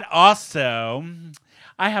that. Also,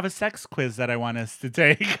 I have a sex quiz that I want us to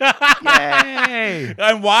take. Yay!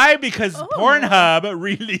 And why? Because Oh. Pornhub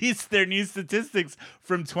released their new statistics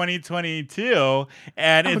from 2022,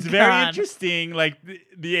 and it's very God. interesting. Like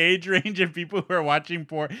the age range of people who are watching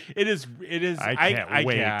porn. It is. I can't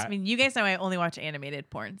wait. I mean, you guys know I only watch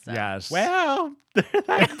animated porn. So. Yes. Well,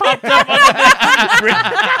 that popped up on the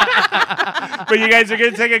But you guys are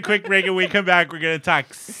going to take a quick break, and when we come back, we're going to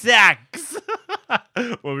talk sex.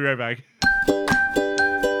 We'll be right back.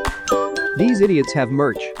 These idiots have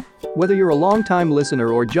merch. Whether you're a long-time listener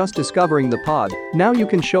or just discovering the pod, now you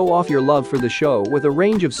can show off your love for the show with a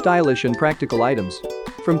range of stylish and practical items.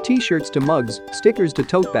 From t-shirts to mugs, stickers to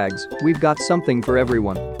tote bags, we've got something for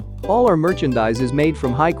everyone. All our merchandise is made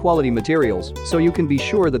from high-quality materials, so you can be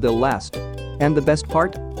sure that they'll last. And the best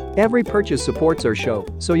part? Every purchase supports our show,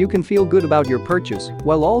 so you can feel good about your purchase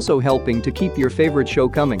while also helping to keep your favorite show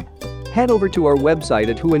coming. Head over to our website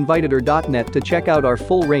at whoinvitedher.net to check out our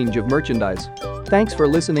full range of merchandise. Thanks for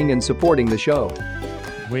listening and supporting the show.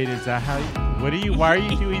 Wait, is that how? Why are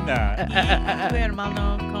you doing that?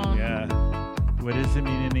 Hermano con Yeah. What does it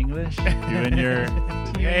mean in English? You and your. you Hey,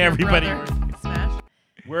 and your everybody. brother smash.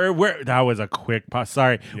 We're that was a quick pause.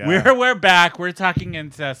 Sorry. Yeah. We're back. We're talking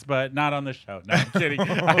incest, but not on the show. No, I'm kidding.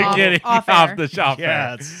 I'm kidding. Off Off air. the shop.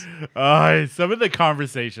 Yes. Some of the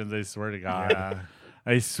conversations, I swear to God. Yeah.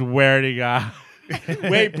 I swear to God.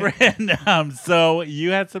 Wait, Bryn. So you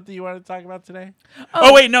had something you want to talk about today?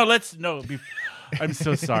 Oh wait, no. I'm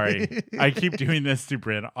so sorry. I keep doing this to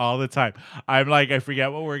Bryn all the time. I'm like, I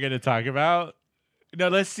forget what we're going to talk about. No,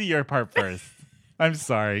 let's see your part first. I'm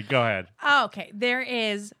sorry. Go ahead. Oh, okay. There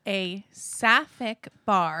is a sapphic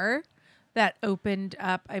bar that opened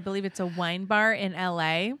up. I believe it's a wine bar in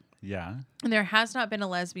LA. Yeah. And there has not been a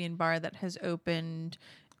lesbian bar that has opened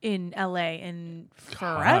in LA in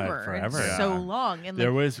forever. forever, It's yeah. so long. And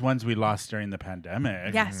There was ones we lost during the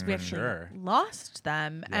pandemic. yes, we for actually sure. lost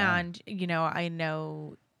them. Yeah. And, you know, I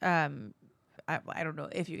know, I don't know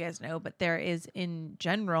if you guys know, but there is in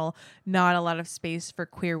general not a lot of space for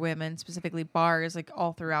queer women, specifically bars, like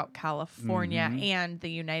all throughout California Mm-hmm. and the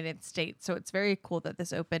United States. So it's very cool that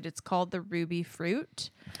this opened. It's called the Ruby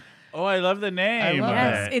Fruit. Oh, I love the name. love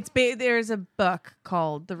Yes, it. it's there's a book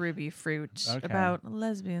called The Ruby Fruit Okay. about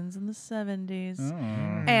lesbians in the 70s.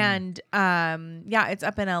 Oh. And yeah, it's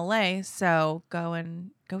up in LA, so go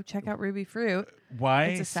check out Ruby Fruit. Why?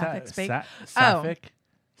 It's a sapphic space. Sapphic?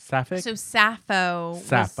 Sapphic? So Sappho was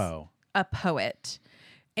Sappho. a poet,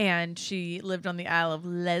 and she lived on the Isle of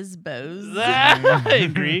Lesbos.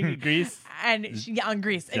 In Greece? And on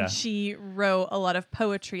Greece, Yeah. and she wrote a lot of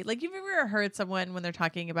poetry. Like, you've ever heard someone when they're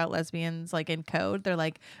talking about lesbians, like in code, they're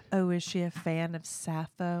like, "Oh, is she a fan of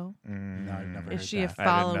Sappho? No, I've never Is heard she a that.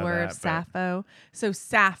 follower of that, but- Sappho?" So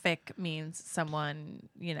sapphic means someone,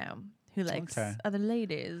 who likes Okay. other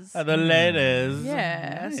ladies. The ladies.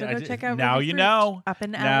 Yeah, so go check out Now Ruby you Fruit know. up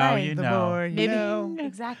in Now LA. you The know. more you Maybe know.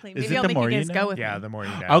 exactly. Is Maybe it I'll the make more you you guys know? go with Yeah, me. the more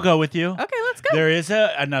you know. I'll go with you. Okay, let's go. There is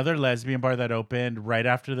another lesbian bar that opened right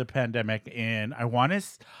after the pandemic in,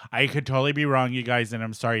 I could totally be wrong, you guys, and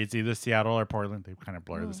I'm sorry, it's either Seattle or Portland. They kind of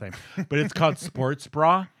blur the same. But it's called Sports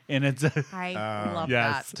Bra, and it's a I love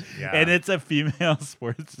yes. that. Yeah. And it's a female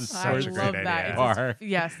sports I such a love great that. idea. It's bar.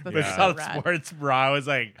 yes, that's It's Yeah. so called rad. Sports Bra. I was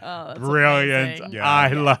like, Oh, that's brilliant. amazing. Yeah. I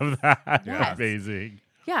love that. Yes. Amazing.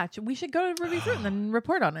 Yeah, we should go to Ruby Fruit and then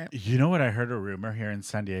report on it. You know what? I heard a rumor here in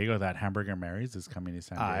San Diego that Hamburger Mary's is coming to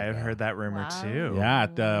San Diego. I've heard that rumor Wow. too. Yeah,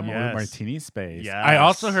 at the Yes. Martini space. Yes. I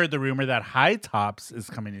also heard the rumor that High Tops is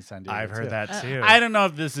coming to San Diego. I've heard too. that too. I don't know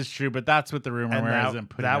if this is true, but that's what the rumor and is.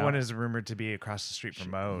 that one is rumored to be across the street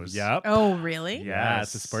from Moe's. Yep. Oh, really? Yeah,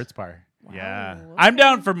 it's a Yes. sports bar. Yeah. Wow. I'm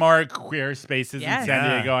down for more queer spaces Yes. in San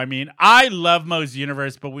Yeah. Diego. I mean, I love Moe's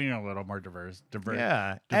Universe, but we need a little more diverse.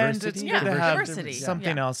 Yeah, and it's Diversity? good to Yeah, have diversity.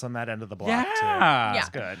 something Yeah. else on that end of the block Yeah. too. Yeah. It's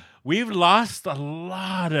good. We've lost a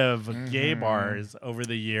lot of gay bars over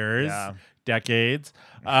the years, Yeah. decades.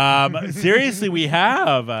 Seriously, we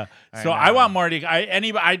have. So I know. want more to.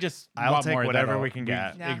 I just I'll want take more whatever that'll- we can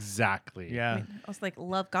get. Yeah. Exactly. Yeah. I was like,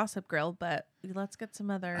 love Gossip Girl, but let's get some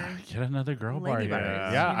other. Get another girl bar. Lady here.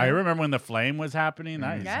 bars, Yeah, you I know? remember when the Flame was happening.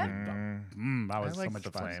 Nice. Yeah. That I was so like much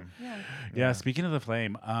the fun. Flame. Yeah, Yeah. Speaking of the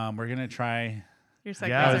Flame, we're gonna try. your Yeah.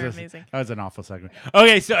 segments That are was, amazing. that was an awful segment.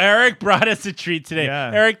 Okay, so Eric brought us a treat today.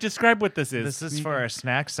 Yeah. Eric, describe what this is. This is for our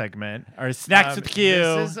snack segment. our snacks with Q.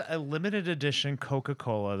 This is a limited edition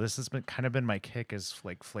Coca-Cola. This has been my kick is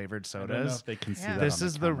like flavored I don't know sodas. if they can see Yeah. that This on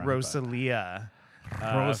is the camera, but- Rosalia.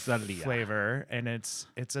 Rosalia. Flavor, and it's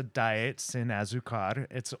a diet sin azucar.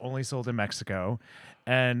 It's only sold in Mexico,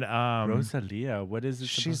 and Rosalia. What is it?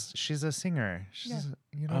 she's a singer. She's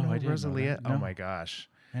you Oh, don't I know didn't know Rosalia? that. No. Oh my gosh,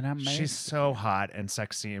 and I'm she's so hot and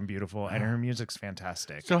sexy and beautiful, and her music's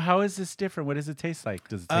fantastic. So how is this different? What does it taste like?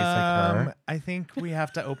 Does it taste like her? I think we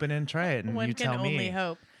have to open and try it, and One you can tell only me.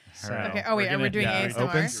 hope. So, Okay. Oh wait, We're and we're gonna- doing yeah, ASMR.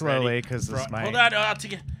 open slowly Ready? because this might. Hold on. I'll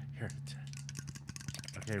take it. Here.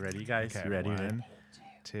 Okay, ready, you guys? Okay, You ready? 1,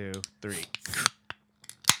 2, 3.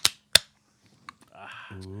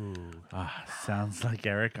 Sounds like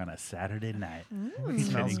Eric on a Saturday night. Smells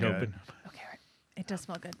Getting good. Okay, right. It does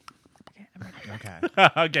smell good. Okay, I'm ready.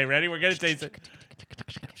 Okay. Okay, ready? We're gonna taste it.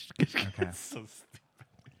 Okay. So stupid.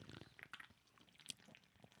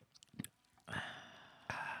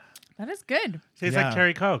 That is good. Tastes Yeah. like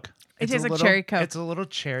cherry Coke. It It's tastes a like little- cherry Coke. It's a little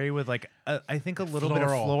cherry with like I think a little bit of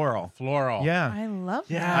floral. Floral. Yeah. I love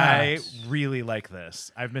Yeah. that. I really like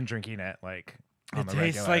this. I've been drinking it like on It the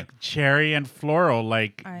tastes regular. like cherry and floral.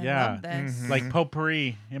 Like I yeah. love this. Like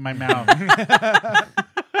potpourri in my mouth.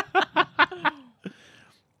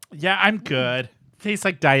 Yeah, I'm good. Tastes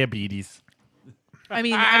like diabetes. I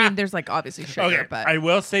mean, there's like obviously sugar, Okay, but I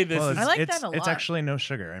will say this Well, is I like it's, that a It's lot. actually no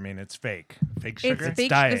sugar. I mean, it's fake. fake it's sugar. fake.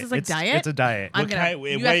 diet. This is like it's, diet. It's a diet. I'm What gonna. kind-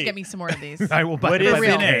 wait, You have to wait. get me some more of these. I will buy What it is by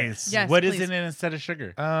real. in it? case. Yes, What is please. in it instead of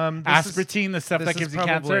sugar? This is- Aspartame, the stuff this that is gives you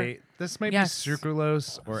cancer. probably- This might Yes. be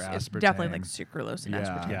sucralose or It's aspartame. definitely like sucralose and Yeah.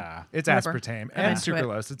 aspartame. Yeah. It's Whatever. aspartame I'm and into it.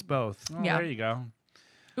 sucralose. It's both. Oh, Yeah. There you go.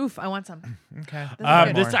 Oof, I want some. Okay.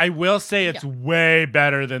 This This I will say it's way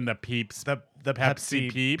better than the Peeps. The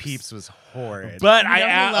Pepsi Pepsi Peeps. was horrid. But You know who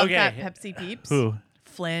I loved okay. that Pepsi Peeps? Who?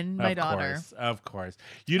 Flynn, my daughter. Of course.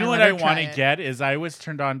 You know I what let I her want try to it. get is I was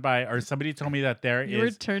turned on by, or somebody told me that there You were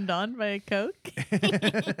is. turned on by a Coke? Get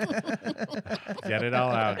it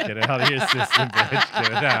all out. Get it out of your system, bitch.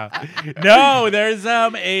 Get it out. No, there's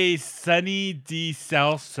a Sunny D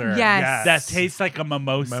seltzer. Yes. That tastes like a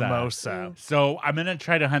mimosa. Mimosa. So I'm gonna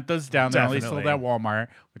try to hunt those down. They're only sold Definitely. at Walmart,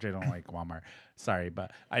 which I don't like Walmart. Sorry, but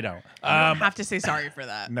I don't. You don't have to say sorry for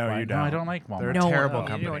that. No, Why? you No, don't. I don't like Walmart. They're a No, terrible you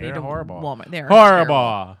company. don't need They're to horrible. Walmart. They're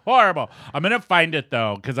Horrible. Horrible. I'm gonna find it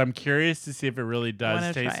though, because I'm curious to see if it really does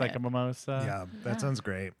wanna taste try like it. a mimosa. Yeah, that sounds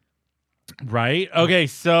great. Right? Okay,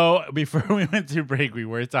 so before we went to break, we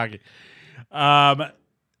were talking.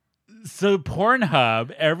 So Pornhub,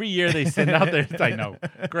 every year they send out their I know.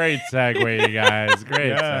 Great segue, you guys. Great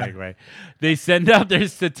Yeah. segue. They send out their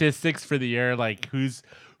statistics for the year, like who's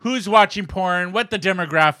watching porn, what the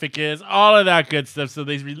demographic is, all of that good stuff. So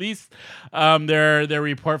they released their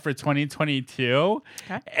report for 2022.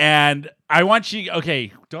 Okay. And I want you.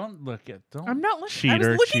 Okay, don't look at. Don't. I'm not looking. I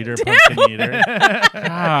was Cheater, looking pumpkin down. eater. Could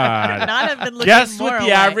God. not have been looking Guess more what the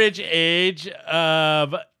away. average age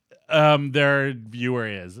of their viewer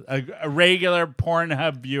is. A regular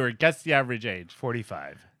Pornhub viewer. Guess the average age.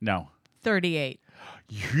 45. No. 38.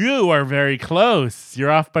 You are very close.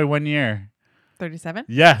 You're off by 1 year. 37.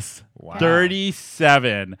 Yes. Wow.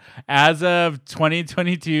 37. As of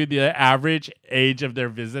 2022, the average age of their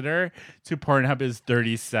visitor to Pornhub is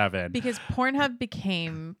 37. Because Pornhub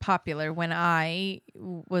became popular when I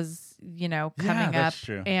was, coming that's up.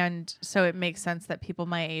 true. And so it makes sense that people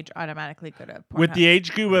my age automatically go to Pornhub. With the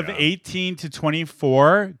age group of 18 to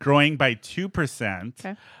 24 growing by 2%.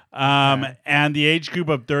 Okay. And the age group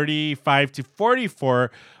of 35 to 44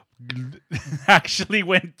 actually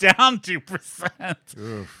went down 2%.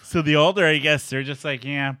 Oof. So the older, I guess, they're just like,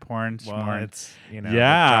 porn. Well, schmorn. it's Yeah.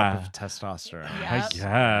 a drop of testosterone. Yeah. I Yep.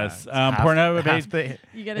 guess. Half Pornhub.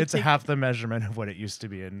 You gotta it's take- half the measurement of what it used to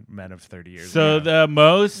be in men of 30 years So ago. the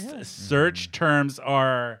most search terms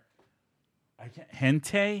are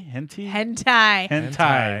hentai.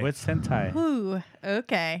 Hentai. What's hentai? Ooh,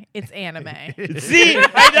 okay. It's anime. See,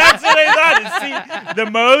 that's what I thought. See,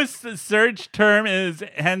 the most search term is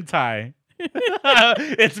hentai.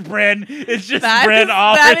 It's Bryn. It's just Bryn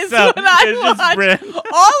all that is herself. what I It's just watch. Bryn.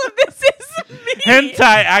 All of this is me.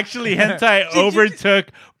 Hentai overtook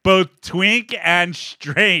both twink and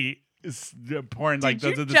straight porn. Did Like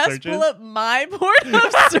those you are the just searches. pull up my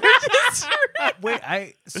Pornhub search history?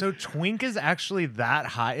 Wait, so twink is actually that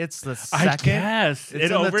high? It's the I second. guess It's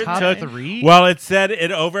it in the top overtook 3? Well, it said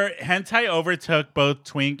hentai overtook both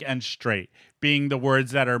twink and straight, being the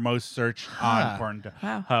words that are most searched on Pornhub.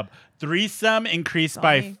 Wow. Threesome increased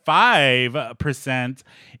by Sorry. 5%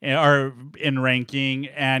 in ranking,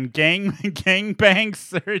 and gangbang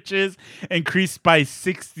searches increased by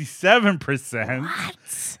 67%.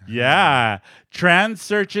 What? Yeah. Trans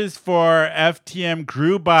searches for FTM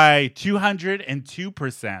grew by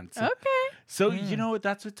 202%. Okay. So, you know,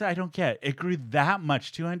 that's what I don't get. It grew that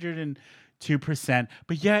much, 202%.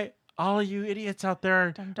 But yet, all of you idiots out there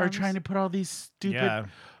are Dum-dums. trying to put all these stupid... Yeah.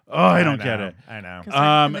 Oh, I don't get it. I know. 'Cause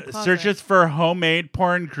they're in the closet. Searches for homemade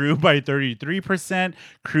porn grew by 33%.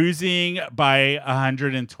 Cruising by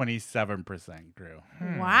 127% grew.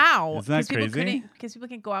 Wow. Isn't that crazy? Because people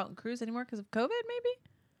can't go out and cruise anymore because of COVID, maybe?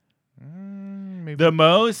 Maybe. The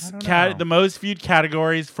most I don't know. the most viewed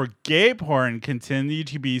categories for gay porn continue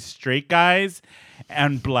to be straight guys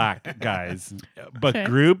and black guys, but Okay.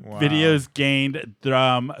 group Wow. videos gained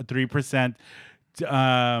 3%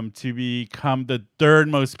 to become the third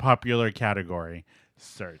most popular category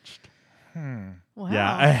searched. Wow.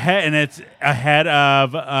 Yeah, it's ahead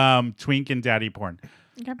of twink and daddy porn.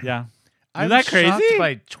 Okay. Yeah, I'm isn't that crazy? shocked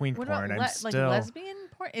by twink What porn. about I'm like still. lesbian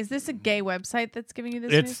porn? Is this a gay website that's giving you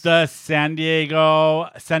this It's news? the San Diego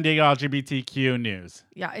LGBTQ news.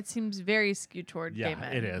 Yeah, it seems very skewed toward Yeah, gay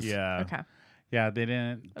men. it is. Yeah. Okay. Yeah, they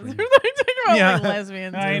didn't. They're talking about Yeah. like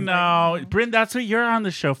lesbians. I It's know, Bryn. That's what you're on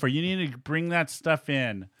the show for. You need to bring that stuff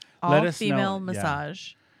in. All Let us female know. Yeah.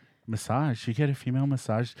 massage. Massage. You get a female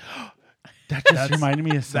massage. That just reminded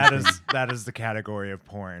me of something. that is the category of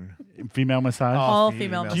porn. Female massage. All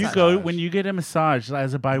female Do you massage. go when you get a massage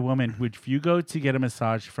as a bi woman? If you go to get a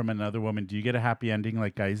massage from another woman, do you get a happy ending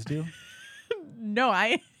like guys do? No,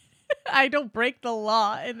 I don't break the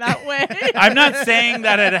law in that way. I'm not saying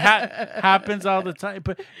that it happens all the time,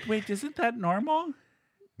 but wait, isn't that normal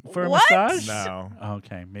for a What? massage? No.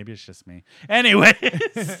 Okay, maybe it's just me. Anyways,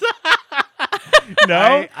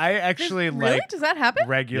 no. I actually Really? like Does that happen?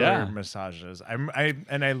 regular Yeah. massages.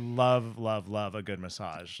 I love a good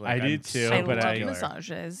massage. Like, I do I'm too, so I but love particular.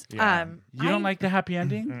 massages. Yeah. You don't like the happy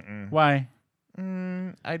ending? Mm-mm. Why?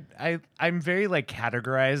 I'm very like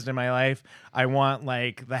categorized in my life. I want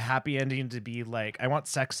like the happy ending to be like I want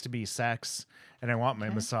sex to be sex, and I want my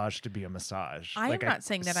massage to be a massage. I'm like, not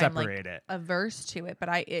saying that I'm separate like it. averse to it, but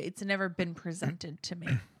it's never been presented to me.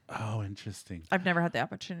 Oh, interesting. I've never had the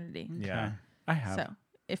opportunity. Yeah. Okay. I have. So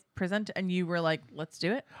if presented and you were like, let's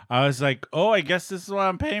do it. I was like, oh, I guess this is what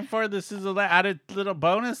I'm paying for. This is an added little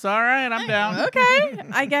bonus. All right, I'm down. Okay.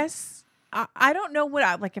 I guess I don't know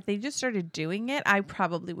what like if they just started doing it, I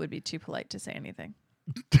probably would be too polite to say anything.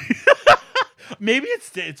 Maybe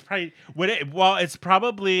it's probably it's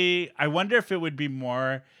probably. I wonder if it would be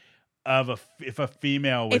more of if a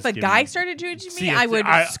female was If a giving- guy started doing it to See, me, if I would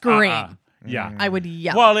scream. Yeah. I would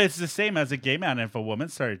yell. Well, it's the same as a gay man. If a woman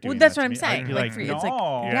started doing Well, that's that what to I'm me, saying. I'd be Like, like, for you, no. it's like,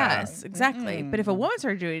 Yeah. yes, exactly. But if a woman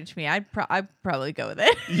started doing it to me, I'd probably go with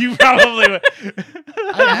it. You probably would.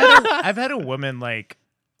 I've had a woman like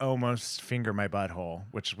almost finger my butthole,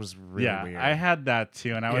 which was really weird. I had that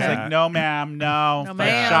too, and I was Yeah. like, "No, ma'am, no, No, my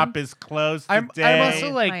ma'am. shop is closed I'm today."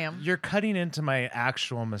 also like, I am. you're cutting into my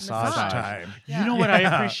actual massage Massage. time. You know what I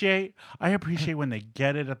appreciate? I appreciate when they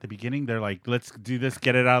get it at the beginning. They're like, "Let's do this,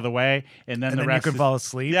 get it out of the way," and then And the then rest you can is- fall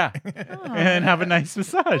asleep. Yeah, and have a nice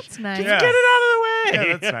massage. That's nice. Just Yeah. get it out of the way.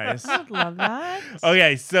 Yeah, that's nice. Love that.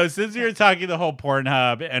 Okay, so since we were talking the whole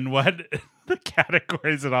Pornhub and what the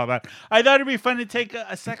categories and all that, I thought it'd be fun to take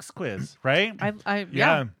a sex quiz, right?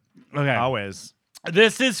 Yeah. Okay. Always.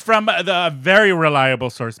 This is from the very reliable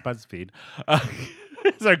source, BuzzFeed.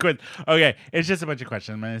 It's our quiz. Okay, it's just a bunch of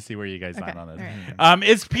questions. I'm going to see where you guys land on this. all right.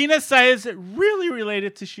 Is penis size really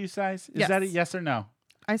related to shoe size? Is Yes. that a yes or no?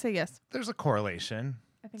 I say yes. There's a correlation.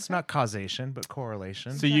 I think It's so. not causation, but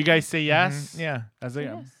correlation. So you guys say yes? Yeah. As a,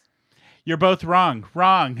 Yes. You're both wrong.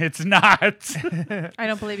 Wrong. It's not. I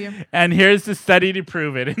don't believe you. And here's the study to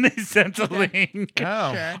prove it. And they sent a link.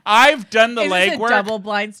 Oh. Sure. I've done the Is this a legwork.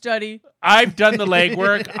 double-blind study? I've done the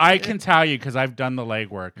legwork. I can tell you because I've done the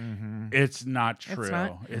legwork. Mm-hmm. It's not true. It's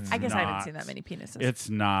not. It's I guess I haven't not. seen that many penises. It's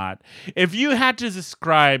not. If you had to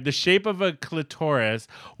describe the shape of a clitoris,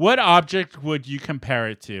 what object would you compare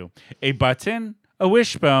it to? A button, a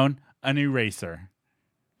wishbone, an eraser?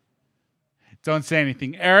 Don't say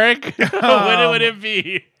anything. Eric, what would it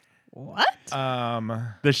be? What?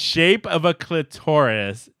 The shape of a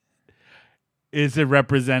clitoris, is it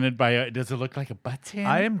represented by a, does it look like a button?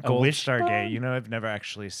 I am A gold wishbone? star gay. You know, I've never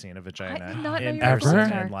actually seen a vagina did not know in you were person gold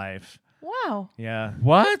star. in life. Wow. Yeah.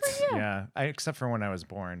 What? you. Yeah. Except for when I was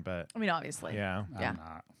born, but I mean, obviously. yeah. Yeah. I'm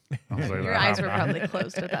not. I was like, Your I'm eyes were not. probably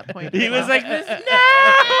closed at that point. He as was well. like this.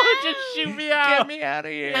 No, just shoot me out. Get me out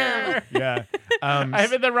of here. Yeah.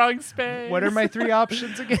 I'm in the wrong space. What are my three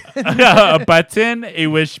options again? A button, a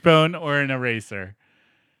wishbone, or an eraser?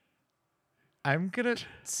 I'm gonna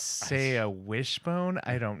say a wishbone.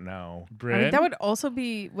 I don't know. I Bryn? mean, that would also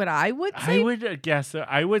be what I would say. I would guess.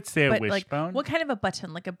 I would say a but like, wishbone. what kind of a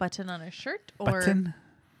button? Like a button on a shirt, or button?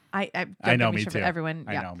 I I know, don't get me sure, too. but everyone,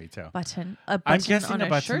 I yeah, know, me too. button. A button I'm guessing on a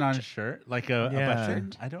button shirt? on a shirt, like a Yeah.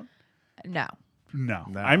 button. I don't. No. No.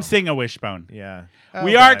 No. I'm saying a wishbone. Yeah.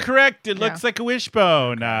 We are Okay. correct. It Yeah. looks like a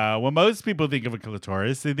wishbone. When most people think of a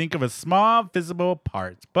clitoris, they think of a small, visible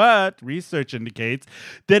part. But research indicates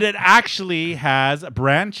that it actually has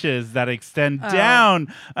branches that extend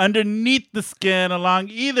down underneath the skin along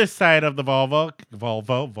either side of the vulva.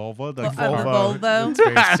 Vulva. Volvo. It's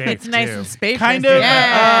very safe, It's nice too. and spacious. Kind of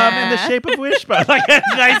Yeah. in the shape of wishbone. Like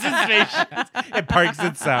it's nice and spacious. It parks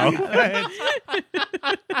itself.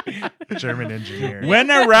 German engineer. When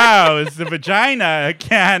aroused, the vagina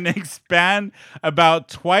can expand about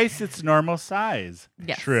twice its normal size.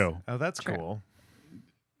 Yes. True. Oh, that's True. cool.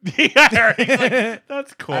 Yeah, Eric's like,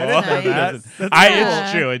 that's cool. I didn't know that. It's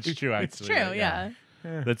cool. true. It's true. It's Actually. true, yeah.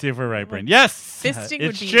 Let's see if we're right, Bryn. Yes, Fisting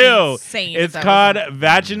it's would be true. insane if It's that called wasn't-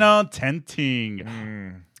 vaginal tenting.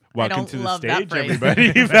 Mm. Welcome don't to the love that stage, phrase.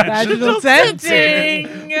 everybody. Vaginal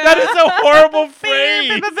tenting. That is a horrible phrase.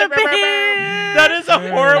 That is a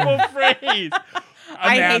horrible phrase. A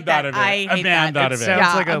I man hate thought that. of it. I A hate man that. thought It of it. sounds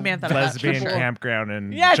Yeah, like a a man thought of that. lesbian Triple. campground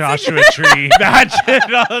in Yes, Joshua Tree.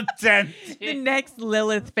 Vaginal tenting. The next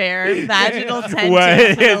Lilith fair, vaginal tenting. What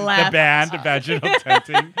to the is the left. band vaginal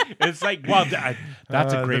tenting? It's like, well,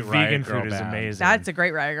 that's a great the vegan Riot Girl food is band. amazing. That's a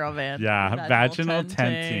great Riot Girl band. Yeah, vaginal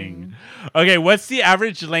tenting. Okay, what's the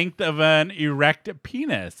average length of an erect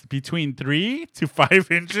penis? Between 3 to 5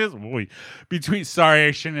 inches? Oy. Sorry,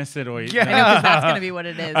 I shouldn't have said oy. I know, 'cause that's going to be what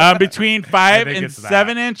it is. Between 5 think and it's that.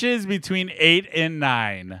 7 inches, between 8 and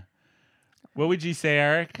 9. What would you say,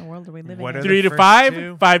 Eric? the world are we living What in? are 3 the to first 5,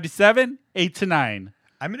 two? 5 to 7, 8 to 9.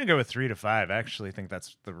 I'm gonna go with 3 to 5. I actually think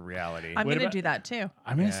that's the reality. I'm What going to about- do that too.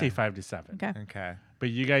 I'm going to Yeah. say 5 to 7. Okay. Okay. But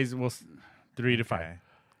you guys will 3 to 5. Okay.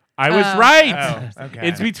 I was right. Oh, okay.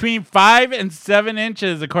 It's between 5 and 7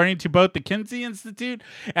 inches, according to both the Kinsey Institute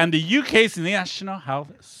and the UK's National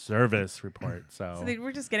Health Service report. So they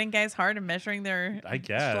were just getting guys hard and measuring their I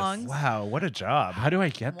guess. schlongs. Wow, what a job. How do I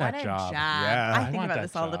get What that a job? Yeah. I I think want about that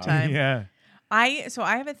this all the job. time. Yeah. I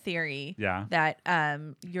have a theory Yeah. that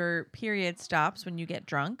your period stops when you get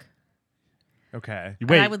drunk. Okay. And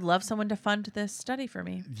Wait, I would love someone to fund this study for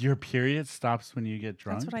me. your period stops when you get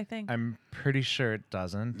drunk? That's what I think. I'm pretty sure it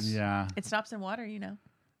doesn't. Yeah. It stops in water, you know.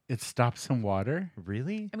 It stops in water?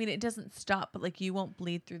 Really? I mean, it doesn't stop, but like you won't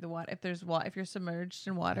bleed through the water. If you're submerged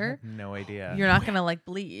in water, No idea. you're not gonna like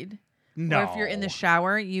bleed. No. Or if you're in the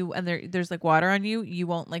shower, there's like water on you, you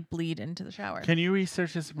won't like bleed into the shower. Can you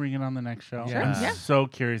research this and bring it on the next show? Sure. I'm Yeah. so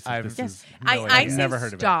curious if I've- this Yes, is... I idea. say Never heard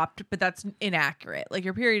of it. stopped, but that's inaccurate. Like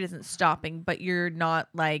your period isn't stopping, but you're not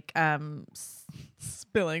like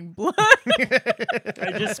spilling blood.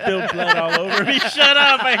 I just spilled blood all over me. Shut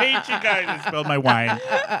up! I hate you guys. I spilled my wine.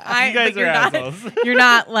 You guys are assholes. You're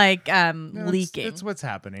not like No, leaking. It's what's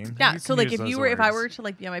happening. Yeah. You So can like use if those you were, if I words. were to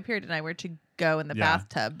like be on my period and I were to go in the Yeah.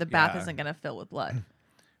 bathtub, the bath Yeah. isn't gonna fill with blood.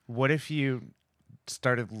 What if you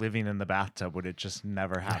started living in the bathtub? Would it just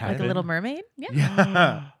never happen? Like a Little Mermaid. Yeah.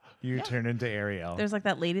 Yeah. You turn into Ariel. There's like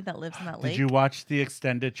that lady that lives in that lake. Did you watch the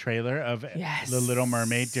extended trailer of Yes. The Little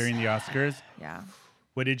Mermaid during the Oscars? Yeah.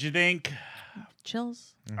 What did you think?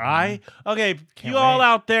 Chills. Okay, Can't you all wait.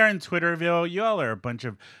 out there in Twitterville, you all are a bunch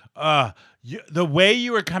of the way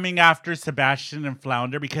you were coming after Sebastian and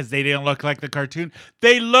Flounder because they didn't look like the cartoon.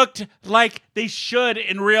 They looked like they should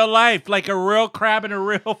in real life, like a real crab and a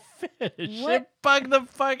real fish. What- It bugged the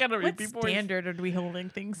fuck out of me. What People were- standard are we holding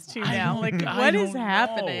things to I now? don't- Like, I what is don't know.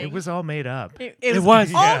 happening? It was all made up. It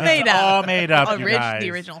was, all yeah. made It's up. all made up, you guys.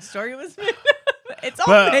 The original story was made up. It's all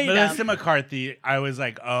But made up. Melissa McCarthy, I was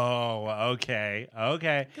like, oh, okay. so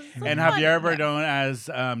And funny, Javier yeah. Bardem as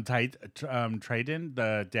Trident,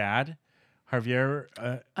 the dad. Javier.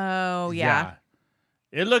 Oh yeah.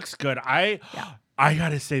 It looks good. I Yeah.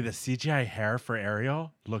 gotta say the CGI hair for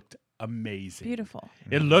Ariel looked amazing. Beautiful.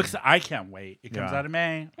 It looks. I can't wait. It comes Yeah. out of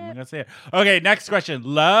May. I'm gonna say it. Okay, next question.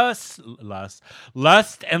 Lust,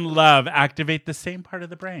 and love activate the same part of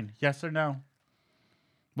the brain. Yes or no?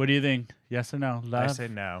 What do you think? Yes or no? Love. I say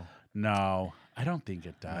no. No, I don't think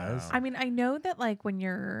it does. I mean, I know that like when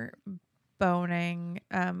you're boning,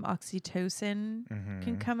 oxytocin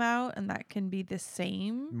can come out, and that can be the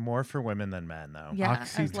same. More for women than men, though. Yeah,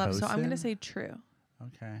 as love. So I'm Oxytocin? gonna say true.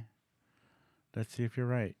 Okay. Let's see if you're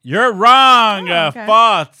right. You're wrong. Oh, okay.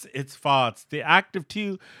 False. It's false. They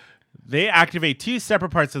activate two separate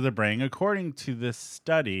parts of the brain. According to this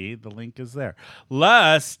study, the link is there.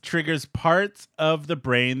 Lust triggers parts of the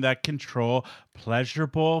brain that control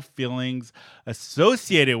pleasurable feelings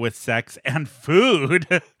associated with sex and food.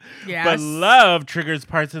 Yes. But love triggers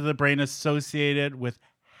parts of the brain associated with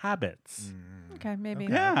habits. Okay, maybe.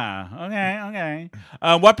 Yeah. Okay.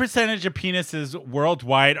 What percentage of penises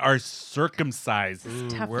worldwide are circumcised?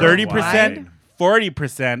 Tough. 30%,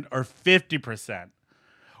 40%, or 50%?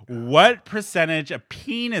 What percentage of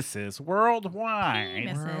penises worldwide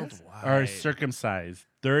Penises. are circumcised?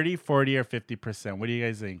 30, 40, or 50%? What do you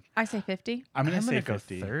guys think? I say 50. I'm going to say go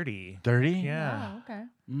 50. 30. 30? Yeah. Oh, okay.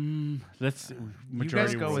 Let's You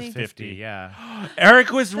majority guys go was with 50. Yeah.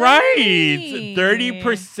 Eric was right. 30.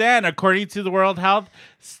 30% according to the World Health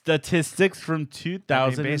statistics from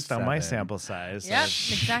 2007. Based on my sample size. Yep,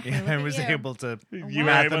 exactly. Look I at was you. able to You were able to-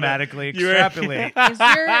 mathematically you were- extrapolate.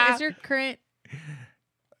 Is your current?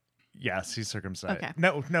 Yes, he's circumcised. Okay.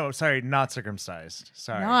 No, sorry, not circumcised.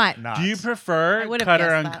 Sorry. Not. Do you I prefer would've cut or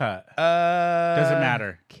guessed uncut? Doesn't Doesn't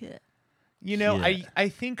matter. You know, Yeah. I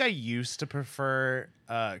think I used to prefer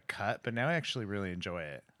cut, but now I actually really enjoy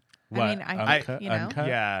it. What? I mean, I- uncut? you know. Uncut?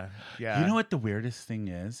 Yeah. You know what the weirdest thing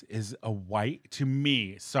is a white, to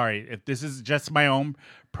me, sorry, if this is just my own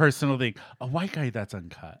personal thing, a white guy that's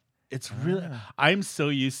uncut. It's really, I'm so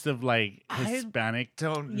used to like Hispanic.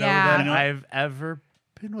 Don't know Yeah. that You know- I've ever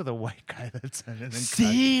been with a white guy that's an uncut.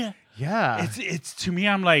 See? Yeah. It's to me,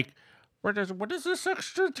 I'm like, what is this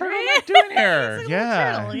extra turtleneck doing here?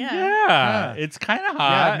 Yeah. Turtle, yeah. Yeah. It's kind of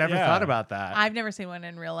hot. yeah, I've never thought about that. I've never seen one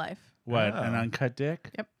in real life. What, Oh. an uncut dick?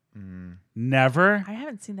 Yep. Never? I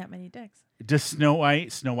haven't seen that many dicks. Just Snow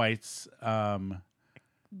White's,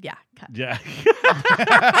 Yeah, cut. yeah.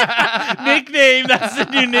 Nickname. That's the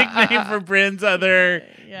new nickname for Bryn's other.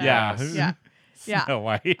 Yeah. Yeah. Yeah. Snow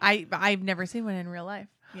White. I've never seen one in real life.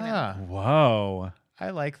 You know? Huh. Whoa. I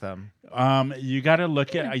like them. You got to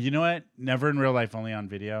look at, you know what? Never in real life, only on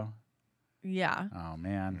video. Yeah. Oh,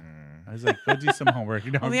 man. I was like, go do some homework.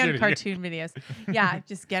 No, Only I'm on kidding. cartoon videos. Yeah,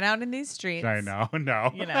 just get out in these streets. I know.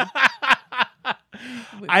 No. You know.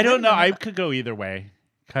 I don't know. I could go either way.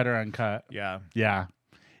 Cut or uncut. Yeah. Yeah.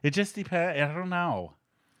 It just depends. I don't know.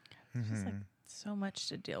 Just like so much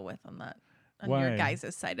to deal with on that. On Why? your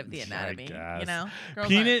guys' side of the anatomy, guess. you know. Girls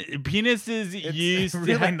Penis is used It's to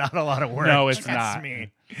really not a lot of work. No, it's trust not.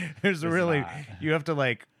 me. There's It's really not. you have to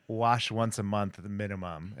like wash once a month at the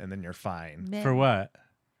minimum, and then you're fine. men. for what?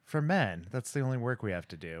 For men, that's the only work we have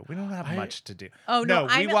to do. We don't have much to do. Oh no,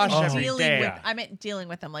 I we meant wash like every dealing day. with. I meant dealing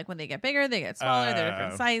with them, like when they get bigger, they get smaller. They're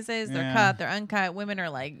different sizes. They're yeah. cut. They're uncut. Women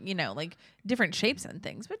are like like different shapes and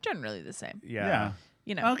things, but generally the same. Yeah.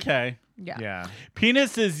 You know. Okay. Yeah. Yeah.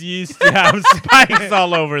 Penises used to have spikes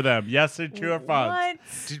all over them. Yes or true or false? What?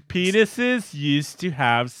 Penises used to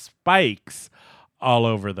have spikes all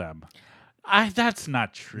over them. That's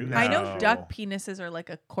not true. No. I know duck penises are like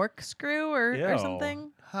a corkscrew or Ew.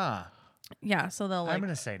 something. Huh. Yeah, so they'll like. I'm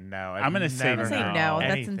gonna say no. I'm gonna say say no. no.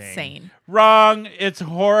 That's Anything. insane. Wrong. It's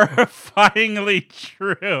horrifyingly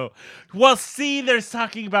true. Well, see, they're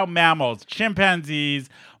talking about mammals. Chimpanzees,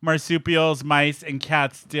 marsupials, mice, and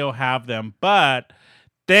cats still have them. But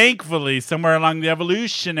thankfully, somewhere along the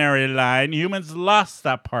evolutionary line, humans lost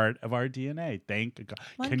that part of our DNA. Thank God.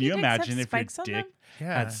 Can Monkey you dicks imagine have if your spikes on dick them?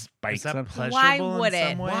 Yeah. had spikes Is that on pleasurable Why in would some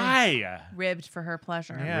it? way? Why? Ribbed for her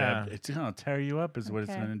pleasure. Yeah. It's going to tear you up is what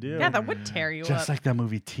it's Okay. going to do. Yeah, that would tear you Just up. like that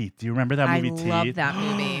movie Teeth. Do you remember that movie Teeth? I love that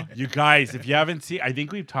movie. You guys, if you haven't seen, I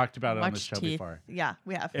think we've talked about it on the Watch show Teeth. before. Yeah,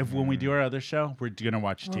 we have. If when we do our other show, we're gonna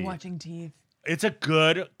watch We're Teeth. watching Teeth. It's a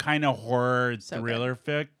good kind of horror So thriller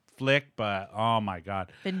flick, but oh my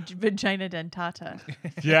god, Vagina dentata.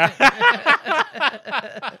 yeah.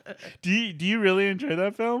 do you really enjoy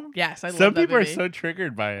that film? Yes, I love Some that people movie. are so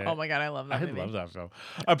triggered by it. Oh my god, I love that I movie. love that film.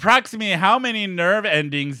 Approximately how many nerve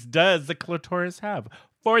endings does the clitoris have?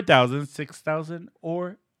 4,000, 6,000,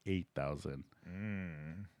 or 8,000?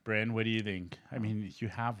 Bryn, what do you think? I mean, you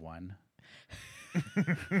have one.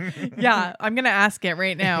 Yeah, I'm gonna ask it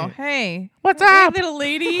right now. Hey, What's hey, up? little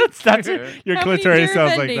lady. That's it. Your How many clitoris nerve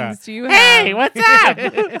sounds like endings that. do you Hey, have? what's up?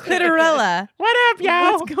 Clitorella. What up,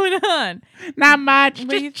 yo? What's going on? Not much. What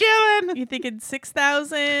do you- Just chilling. You thinking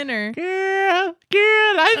 6,000 or? Girl,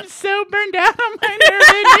 I'm so burned out on my nerve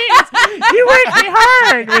endings. You worked me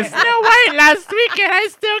hard with Snow White last weekend. I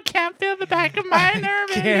still can't feel the back of my nerve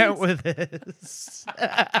Can't endings. with this.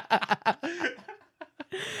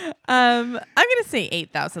 I'm gonna say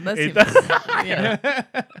 8,000. That's 8,000. yeah.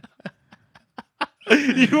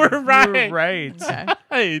 You were right. You're right. Okay.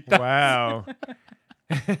 8,000. Wow.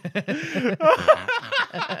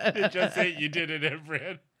 It just hit you did it,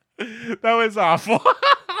 Bryn. That was awful.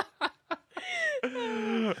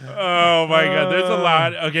 Oh my god, there's a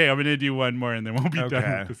lot. Okay, I'm gonna do one more and then we'll be done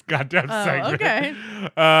Okay. with this goddamn segment. Okay.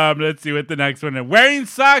 Let's see what the next one is. Wearing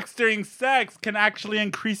socks during sex can actually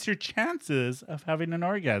increase your chances of having an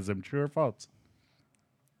orgasm. True or false?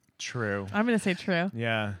 True. I'm gonna say true.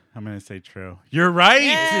 Yeah. I'm gonna say true. You're right.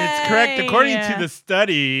 It's correct Yay. according to the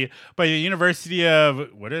study by the University of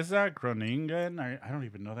what is that? Groningen? I don't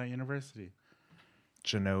even know that university.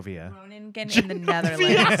 Genovia. Groningen in the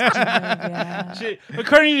Netherlands. Genovia.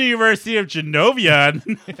 According to the University of Genovia,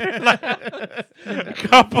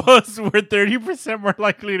 couples were 30% more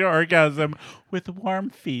likely to orgasm with warm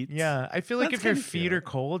feet. Yeah. I feel like That's if your kinda feet cute. are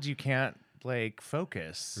cold, you can't like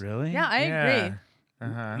focus. Really? Yeah, I agree.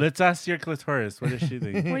 Uh-huh. Let's ask your clitoris. What does she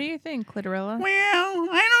think? What do you think, Clitorella? Well,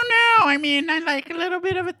 I don't know. I mean, I like a little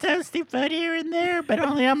bit of a toasty foot here and there, but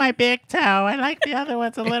only on my big toe. I like the other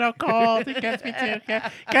one's a little cold. It gets me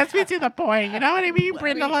to the point. You know what I mean,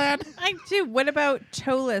 Brindalyn? I do. What about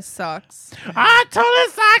toeless socks?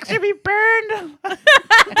 Toeless socks should be burned. Burned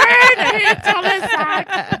toeless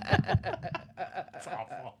socks. It's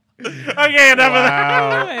awful. Okay, enough of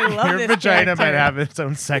that. I love Your this vagina character. might have its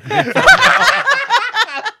own segment.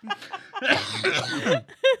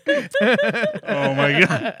 Oh my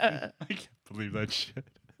god. I can't believe that shit.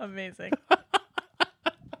 Amazing.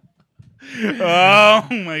 Oh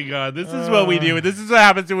my god. This is what we do. This is what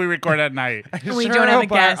happens when we record at night. We don't have a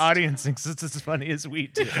guest. Our audience thinks it's as funny as we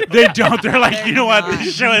do. They don't. They're like, you know what? not.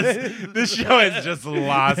 This show is just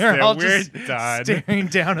lost. They're It. all We're just done. staring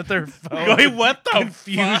down at their phone. Going, what the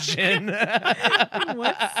Confusion.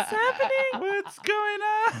 What's happening? What's going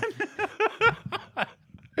on?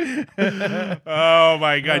 Oh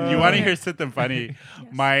my god! You want to hear something funny?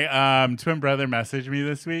 My twin brother messaged me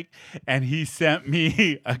this week, and he sent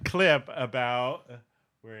me a clip about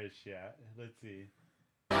where is she at? Let's see.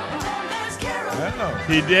 Oh.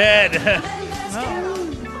 He did.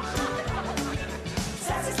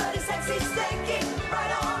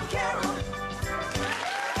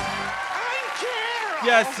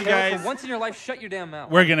 Yes, you Carol, guys. for once in your life, shut your damn mouth.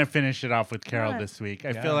 We're gonna finish it off with Carol Good. this week. I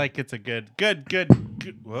Yeah. feel like it's a good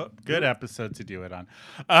episode to do it on.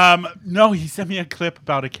 No, he sent me a clip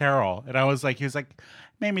about a Carol, and he was like,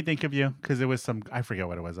 made me think of you because it was I forget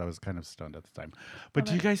what it was. I was kind of stoned at the time. But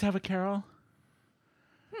do you guys have a Carol?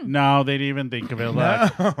 No, they didn't even think of it. Look,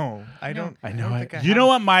 No, I don't. I know don't it. think I You have. know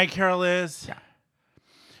what my Carol is? Yeah.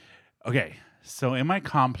 Okay, so in my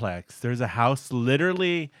complex, there's a house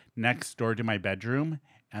literally next door to my bedroom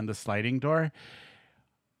and the sliding door.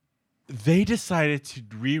 They decided to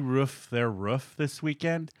re-roof their roof this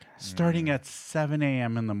weekend, starting at 7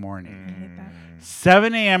 a.m. in the morning. I hate that.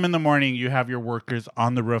 7 a.m. in the morning, you have your workers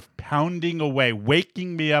on the roof pounding away,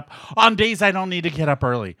 waking me up on days I don't need to get up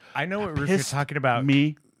early. I know what roof you're Pissed talking about.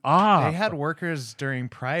 me off. They had workers during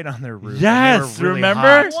Pride on their roof. and Yes, they were really remember?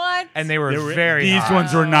 hot. What? And they were They were- very These hot.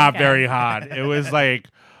 ones were not Okay. very hot. It was like,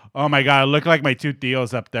 Oh my God, it looked like my two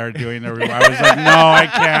Theos up there doing the. I was like, no, I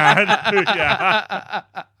can't. Yeah.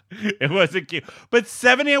 It wasn't cute. But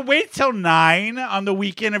 7 a.m. Wait till 9 on the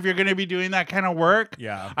weekend if you're going to be doing that kind of work.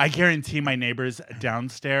 Yeah. I guarantee my neighbors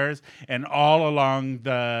downstairs and all along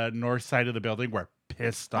the north side of the building were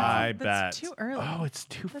pissed off. I bet. That's too early. Oh, it's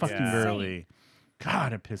too That's fucking insane. early.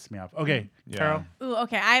 God, it pissed me off. Okay, Yeah. Carol. Ooh,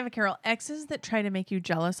 okay. I have a Carol. Exes that try to make you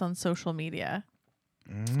jealous on social media.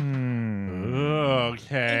 Ooh,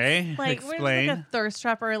 okay. It's like when Explain. it's like a thirst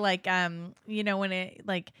trap, or like you know, when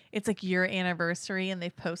it's like your anniversary and they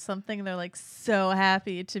post something and they're like so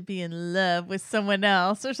happy to be in love with someone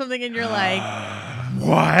else or something, and you're like,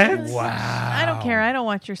 What? Wow. I don't care. I don't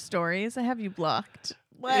watch your stories. I have you blocked.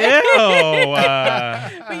 Like- Ew.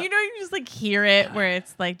 But you know, you just like hear it where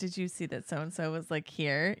it's like, did you see that so and so was like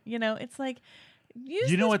here? You know, it's like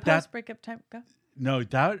You know what that- post breakup time go. No,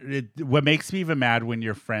 what makes me even mad when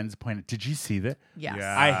your friends point out, did you see that? Yes.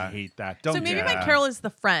 Yeah. I hate that. Don't So do maybe that. my Carol is the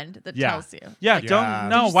friend that Yeah. tells you. Yeah, Yeah. don't.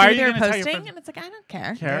 No, Did you why see are you they're going to tell your posting? friends? And it's like, I don't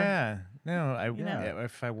care. Care? Yeah. No, know?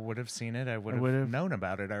 if I would have seen it, I would have would've- known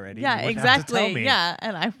about it already. Yeah, You wouldn't have to tell exactly. me. Yeah,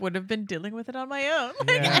 and I would have been dealing with it on my own.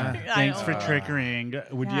 Like, Yeah. Thanks for don't-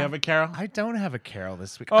 triggering. Would you Yeah. have a Carol? I don't have a Carol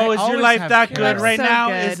this week. Oh, I is your always life have that Carols. good Life's right so now?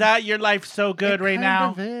 good. Is that your life so good right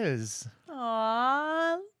now? It is.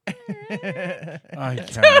 Aww. I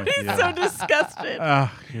can't with He's you. so disgusted.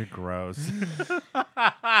 Oh, you're gross.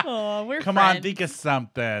 Oh, we're Come on, friends. think of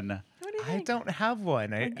something. What do you I think? don't have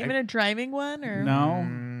one. Like, give it a driving one or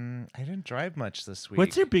No. I didn't drive much this week.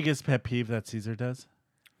 What's your biggest pet peeve that Caesar does?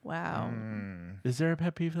 Wow. Is there a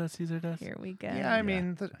pet peeve that Caesar does? Here we go. Yeah, I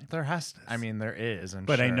mean, there has. I mean, there is.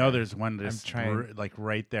 But I know sure. there's one that's trying- like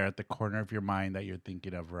right there at the corner of your mind that you're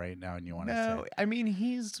thinking of right now, and you want to No, say. I mean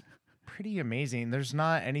he's pretty amazing. There's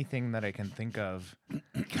not anything that I can think of.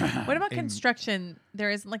 What about construction? There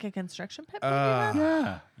isn't like a construction pet peeve you Uh, have?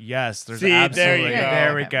 Yeah. Yes, there's See, there you absolutely. go.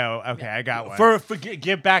 There we go. Okay, I got one. For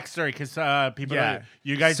give backstory because people, Yeah.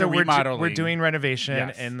 you guys so are remodeling. we're doing renovation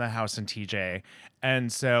Yes. in the house in TJ,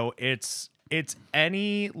 and so it's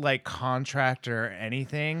any like contractor or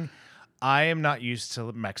anything. I am not used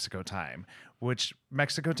to Mexico time, which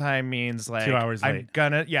Mexico time means like 2 hours I'm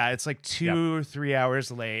late. it's like 2 or 3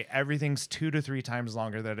 hours late. Everything's 2 to 3 times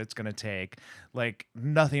longer that it's gonna take. Like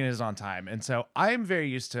nothing is on time. And so I'm very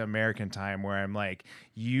used to American time where I'm like,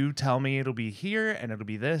 you tell me it'll be here and it'll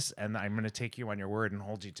be this, and I'm gonna take you on your word and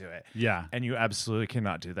hold you to it. Yeah. And you absolutely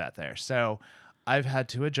cannot do that there. So I've had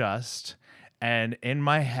to adjust. And in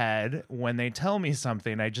my head, when they tell me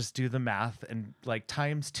something, I just do the math and like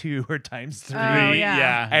times 2 or times 3. Oh,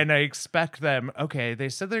 yeah. And I expect them, okay, they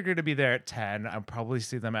said they're going to be there at 10. I'll probably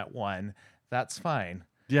see them at 1. That's fine.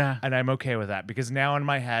 Yeah. And I'm okay with that because now in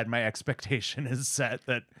my head, my expectation is set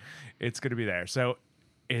that it's going to be there. So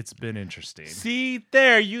it's been interesting. See,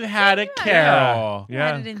 there you had a Carol. You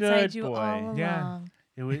had Yeah. it inside Good you boy. all along. Yeah.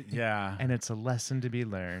 It was, yeah. And it's a lesson to be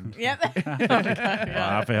learned. Yep.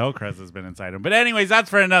 Alpha Hillcrest has been inside him. But anyways, that's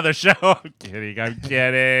for another show. I'm kidding. I'm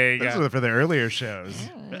kidding. Those are for the earlier shows.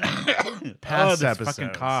 Oh, Past this episodes.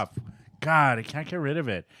 fucking cough. God, I can't get rid of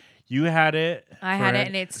it. You had it. I for had it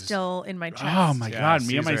and it's still in my chest. Oh my Yeah, God,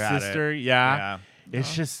 me and my Caesar had it. sister. Yeah. Yeah.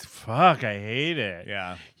 It's just fuck. I hate it.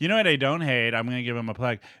 Yeah. You know what I don't hate? I'm gonna give him a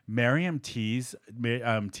plug. Miriam T's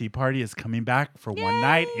tea party is coming back for one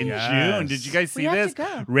night in Yes. June. Did you guys We see have this? to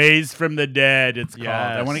go. Raised from the Dead. It's called.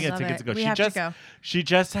 I Yes. want to get Love tickets it. to go. We She have to just go. she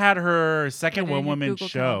just had her second Put it in one your woman Google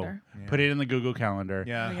show. calendar. Put it in the Google calendar.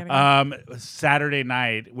 Yeah. We gotta go. Saturday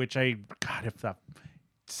night, which God, if the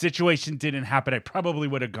situation didn't happen, I probably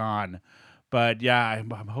would have gone. But yeah, I'm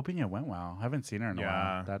hoping it went well. I haven't seen her in a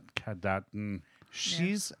Yeah. while.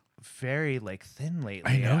 She's very like thin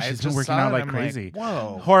lately. I know she's been just working saw out it like and I'm crazy.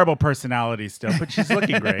 Whoa. Horrible personality still, but she's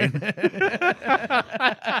looking great.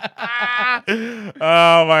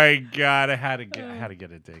 Oh my God, I had to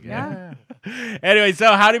get a dig. Yeah. Anyway,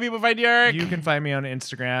 so how do people find you, Eric? You can find me on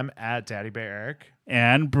Instagram at Daddy Bear Eric.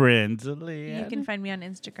 And Brindley. You can find me on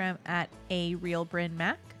Instagram at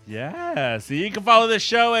 @ARealBrynMac. Yeah. So you can follow the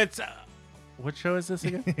show. It's what show is this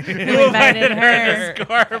again? Who Invited Her?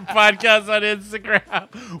 Score podcast on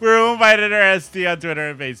Instagram. We're Who Invited Her ST on Twitter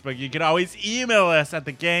and Facebook. You can always email us at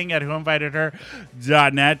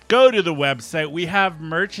thegang@whoinvitedher.net. Go to the website. We have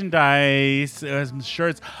merchandise,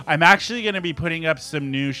 shirts. I'm actually going to be putting up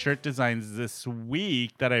some new shirt designs this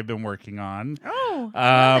week that I've been working on. Oh,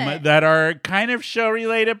 love it. That are kind of show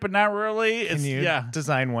related, but not really. Can you yeah.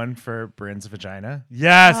 design one for Bryn's vagina?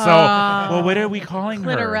 Yeah. So, Oh. well, what are we calling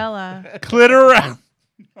her? Clitorella. Clitorella.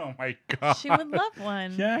 Oh my God. She would love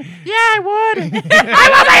one. Yeah, I would. I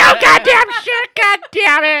want my own goddamn shirt. God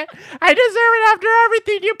damn it! I deserve it after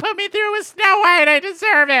everything you put me through with Snow White. I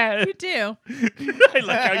deserve it. You do. I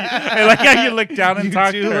like how you look down and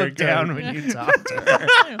talk to her. Look down when you talk to her.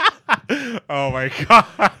 Oh my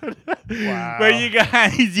God. Wow. But you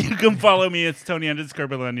guys, you can follow me. It's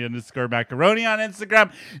Tony_Belendy_Macaroni on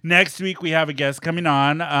Instagram. Next week we have a guest coming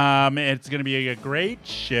on. It's going to be a great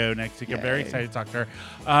show next week. I'm very excited to talk to her.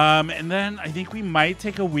 And then I think we might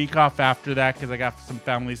take a week off after that because I got some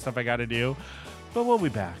family stuff I got to do. But we'll be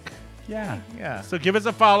back. Yeah. So give us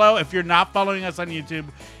a follow. If you're not following us on YouTube,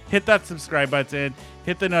 hit that subscribe button.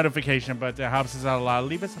 Hit the notification button. It helps us out a lot.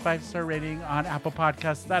 Leave us a 5-star rating on Apple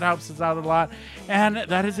Podcasts. That helps us out a lot. And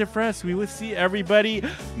that is it for us. We will see everybody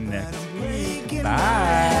next week.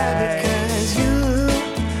 Bye.